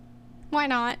 Why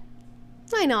not?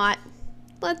 Why not?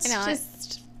 Let's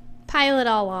just pile it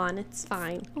all on. It's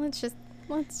fine. Let's just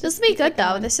This will be good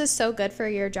though. This is so good for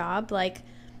your job. Like,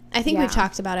 I think we've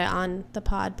talked about it on the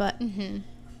pod, but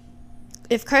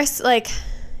if Chris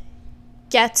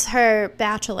gets her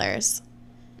bachelor's,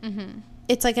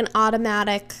 it's like an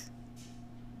automatic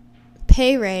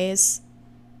pay raise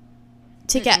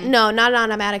to get not an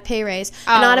automatic pay raise,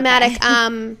 an automatic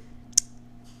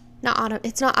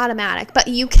it's not automatic, but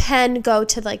you can go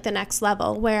to like the next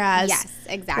level, whereas yes,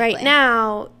 exactly. Right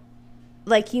now,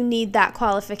 like, you need that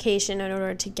qualification in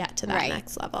order to get to that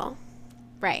next level.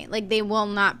 Right. Like, they will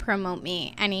not promote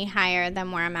me any higher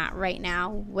than where I'm at right now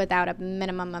without a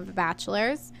minimum of a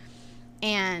bachelor's.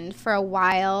 And for a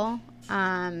while,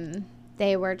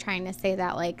 they were trying to say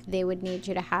that, like, they would need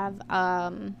you to have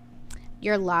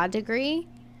your law degree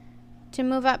to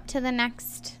move up to the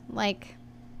next, like,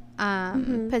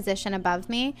 position above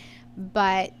me.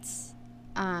 But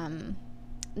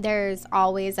there's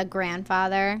always a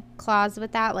grandfather clause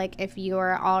with that. Like, if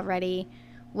you're already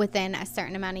within a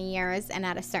certain amount of years and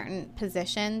at a certain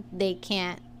position, they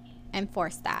can't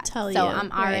enforce that. So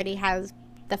I'm already has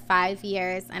the 5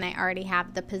 years, and I already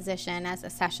have the position as a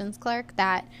sessions clerk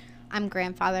that I'm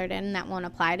grandfathered in. That won't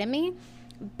apply to me.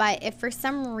 But if for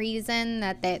some reason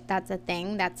that's a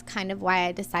thing, that's kind of why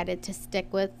I decided to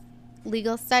stick with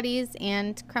legal studies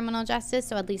and criminal justice.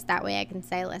 So at least that way I can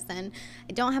say, listen,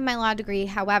 I don't have my law degree.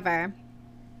 However,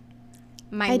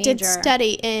 I did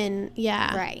study in,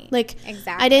 right. Like,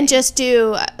 exactly. I didn't just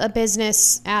do a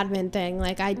business admin thing.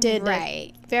 Like, I did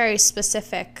very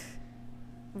specific.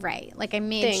 Right. Like, I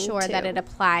made sure that it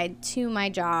applied to my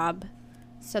job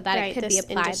so that it could be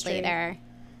applied later.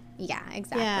 Yeah,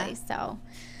 exactly. Yeah. So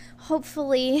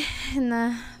hopefully in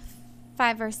the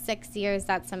 5 or 6 years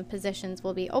that some positions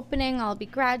will be opening, I'll be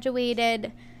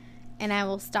graduated, and I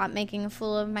will stop making a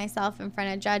fool of myself in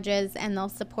front of judges, and they'll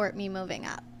support me moving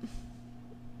up.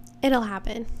 It'll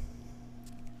happen.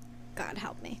 God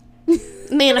help me.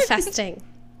 Manifesting.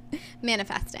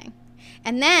 Manifesting.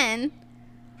 And then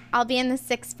I'll be in the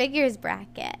 6 figures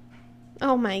bracket.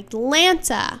 Oh my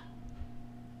Lanta.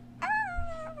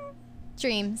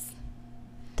 Dreams.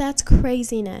 That's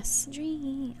craziness.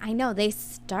 Dream. I know, they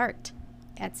start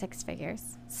at 6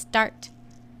 figures. Start.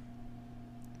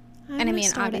 And I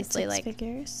mean, obviously, like,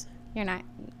 figures.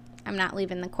 I'm not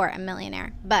leaving the court a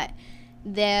millionaire, but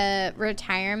the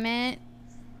retirement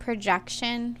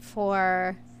projection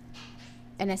for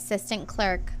an assistant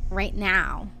clerk right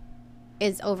now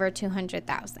is over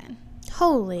 200,000.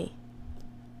 Holy.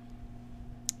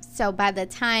 So by the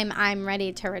time I'm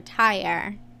ready to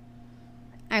retire,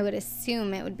 I would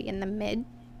assume it would be in the mid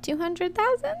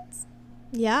 200,000s.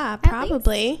 Yeah,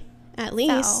 probably. At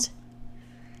least. So,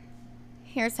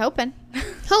 here's hoping.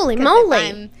 Holy moly.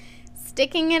 If I'm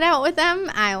sticking it out with them,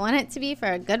 I want it to be for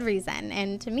a good reason.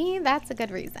 And to me, that's a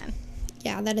good reason.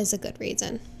 Yeah, that is a good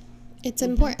reason. It's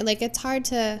important. Like, it's hard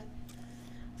to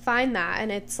find that.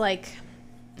 And it's like,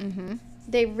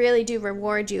 they really do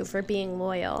reward you for being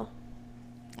loyal.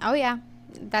 Oh, yeah.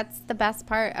 That's the best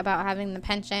part about having the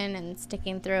pension and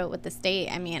sticking through it with the state.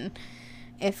 I mean,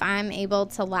 if I'm able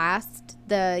to last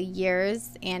the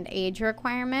years and age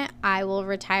requirement, I will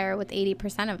retire with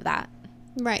 80% of that.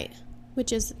 Right.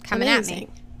 Which is coming amazing. At me.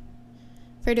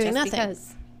 For doing just nothing.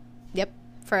 Because, yep.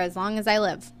 For as long as I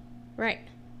live. Right.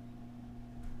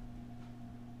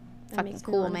 Fucking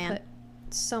cool, man. Put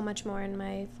so much more in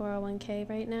my 401k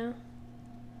right now.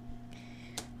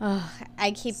 Oh,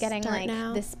 I keep getting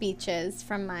the speeches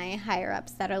from my higher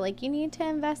ups that are like, you need to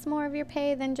invest more of your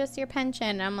pay than just your pension.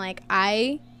 And I'm like,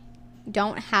 I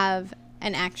don't have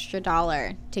an extra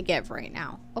dollar to give right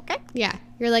now. Okay? Yeah.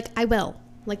 You're like, I will.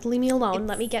 Like, leave me alone.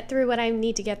 Let me get through what I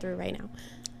need to get through right now.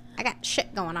 I got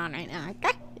shit going on right now.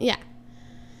 Okay? Yeah.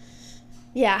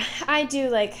 Yeah. I do,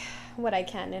 like, what I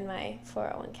can in my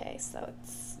 401k. So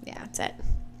that's it.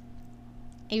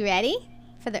 Are you ready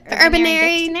for the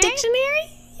Urbanary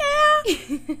Dictionary?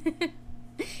 Yeah.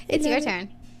 It's your turn.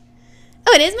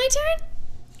 Oh, it is my turn?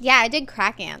 Yeah, I did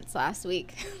crack ants last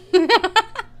week.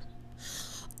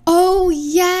 Oh,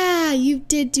 yeah. You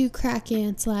did do crack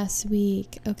ants last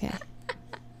week. Okay.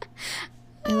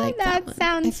 I like that one.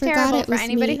 Sounds terrible. For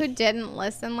anybody who didn't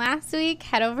listen last week,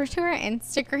 head over to our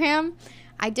Instagram.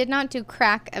 I did not do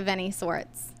crack of any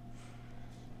sorts.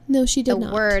 No, she did not.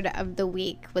 The word of the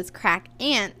week was crack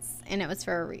ants, and it was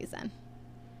for a reason.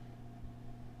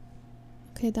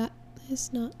 Okay, that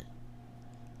is not...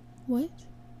 What?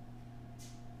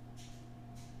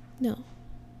 No.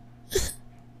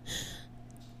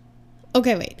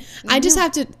 Okay, wait. I just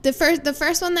have to... The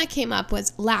first one that came up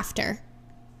was laughter.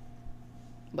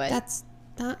 What? That's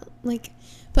not, like...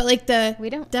 But, like,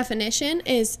 the definition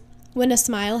is when a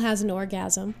smile has an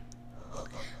orgasm.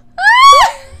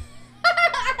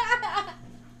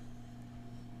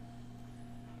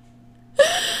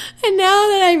 And now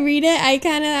that I read it, I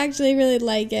kind of actually really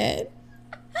like it.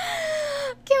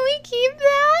 Can we keep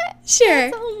that? Sure.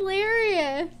 That's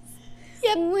hilarious.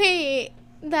 Yep. Wait,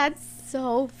 that's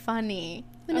so funny.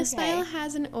 When a smile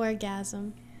has an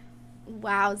orgasm.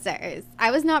 Wowzers.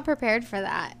 I was not prepared for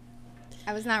that.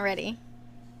 I was not ready.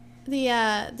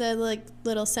 The like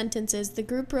little sentences. The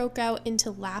group broke out into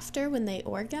laughter when they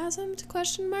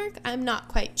orgasmed? ? I'm not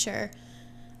quite sure.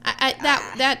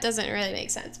 That doesn't really make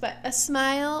sense. But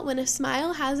when a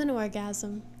smile has an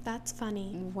orgasm, that's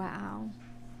funny. Wow.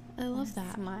 I love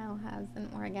that. Smile has an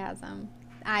orgasm.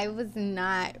 I was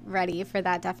not ready for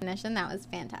that definition. That was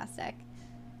fantastic.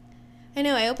 I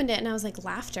know. I opened it and I was like,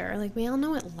 laughter. Like, we all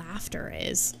know what laughter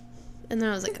is. And then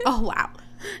I was like, oh, wow.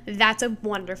 That's a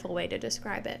wonderful way to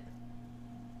describe it.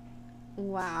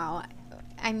 Wow.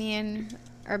 I mean,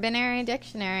 Urbanary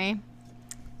Dictionary.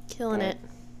 Killing it.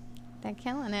 They're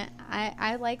killing it.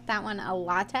 I like that one a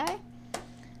lot.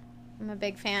 I'm a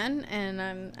big fan, and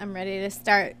I'm ready to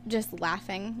start just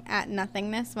laughing at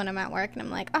nothingness when I'm at work, and I'm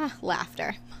like,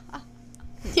 laughter.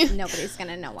 Nobody's going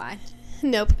to know why.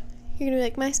 Nope. You're going to be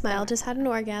like, my smile just had an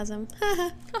orgasm.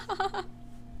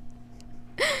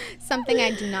 Something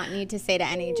I do not need to say to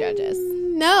any judges.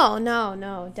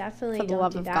 No. Definitely for the don't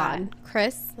love do of that. God.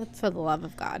 Chris, for the love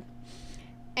of God.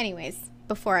 Anyways,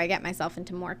 before I get myself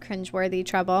into more cringeworthy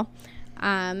trouble,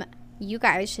 you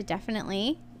guys should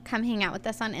definitely come hang out with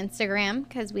us on Instagram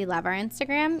because we love our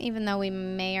Instagram, even though we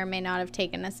may or may not have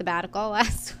taken a sabbatical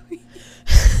last week.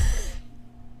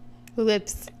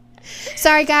 Whoops.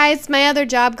 Sorry, guys. My other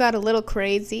job got a little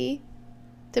crazy.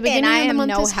 The beginning of the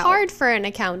month is hard for an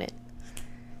accountant.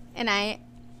 And I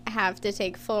have to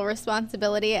take full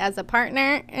responsibility as a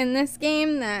partner in this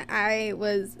game that I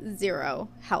was zero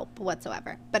help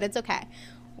whatsoever. But it's okay.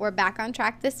 We're back on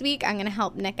track this week. I'm going to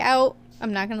help Nick out.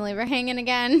 I'm not going to leave her hanging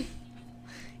again.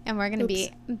 And we're going to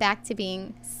be back to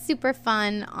being super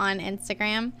fun on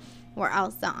Instagram. We're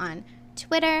also on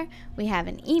Twitter. We have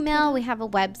an email. We have a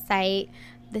website,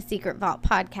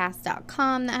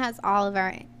 thesecretvaultpodcast.com, that has all of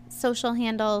our social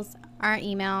handles, our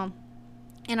email,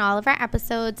 and all of our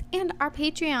episodes, and our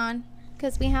Patreon,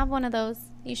 because we have one of those.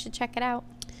 You should check it out.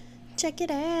 Check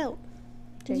it out.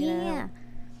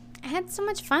 I had so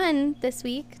much fun this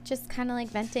week, just kind of like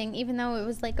venting, even though it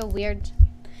was like a weird,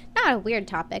 not a weird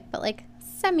topic, but like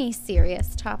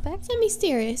semi-serious topic.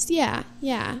 Semi-serious, yeah.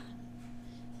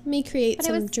 Me create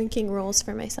some drinking rules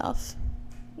for myself.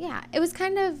 Yeah, it was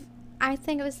kind of, I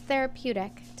think it was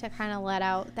therapeutic to kind of let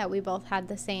out that we both had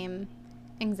the same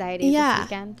anxiety this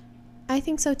weekend. I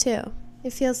think so too.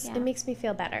 It makes me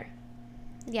feel better.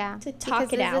 Yeah. To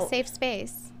talk it out. It's a safe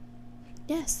space.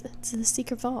 Yes, it's the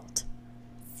Secret Vault.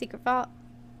 Secret Vault.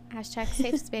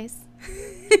 #safe space.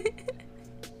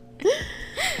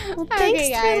 Well, thanks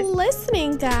for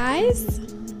listening, guys.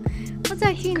 We'll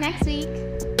talk to you next week.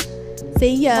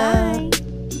 See ya.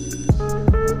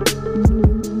 Bye.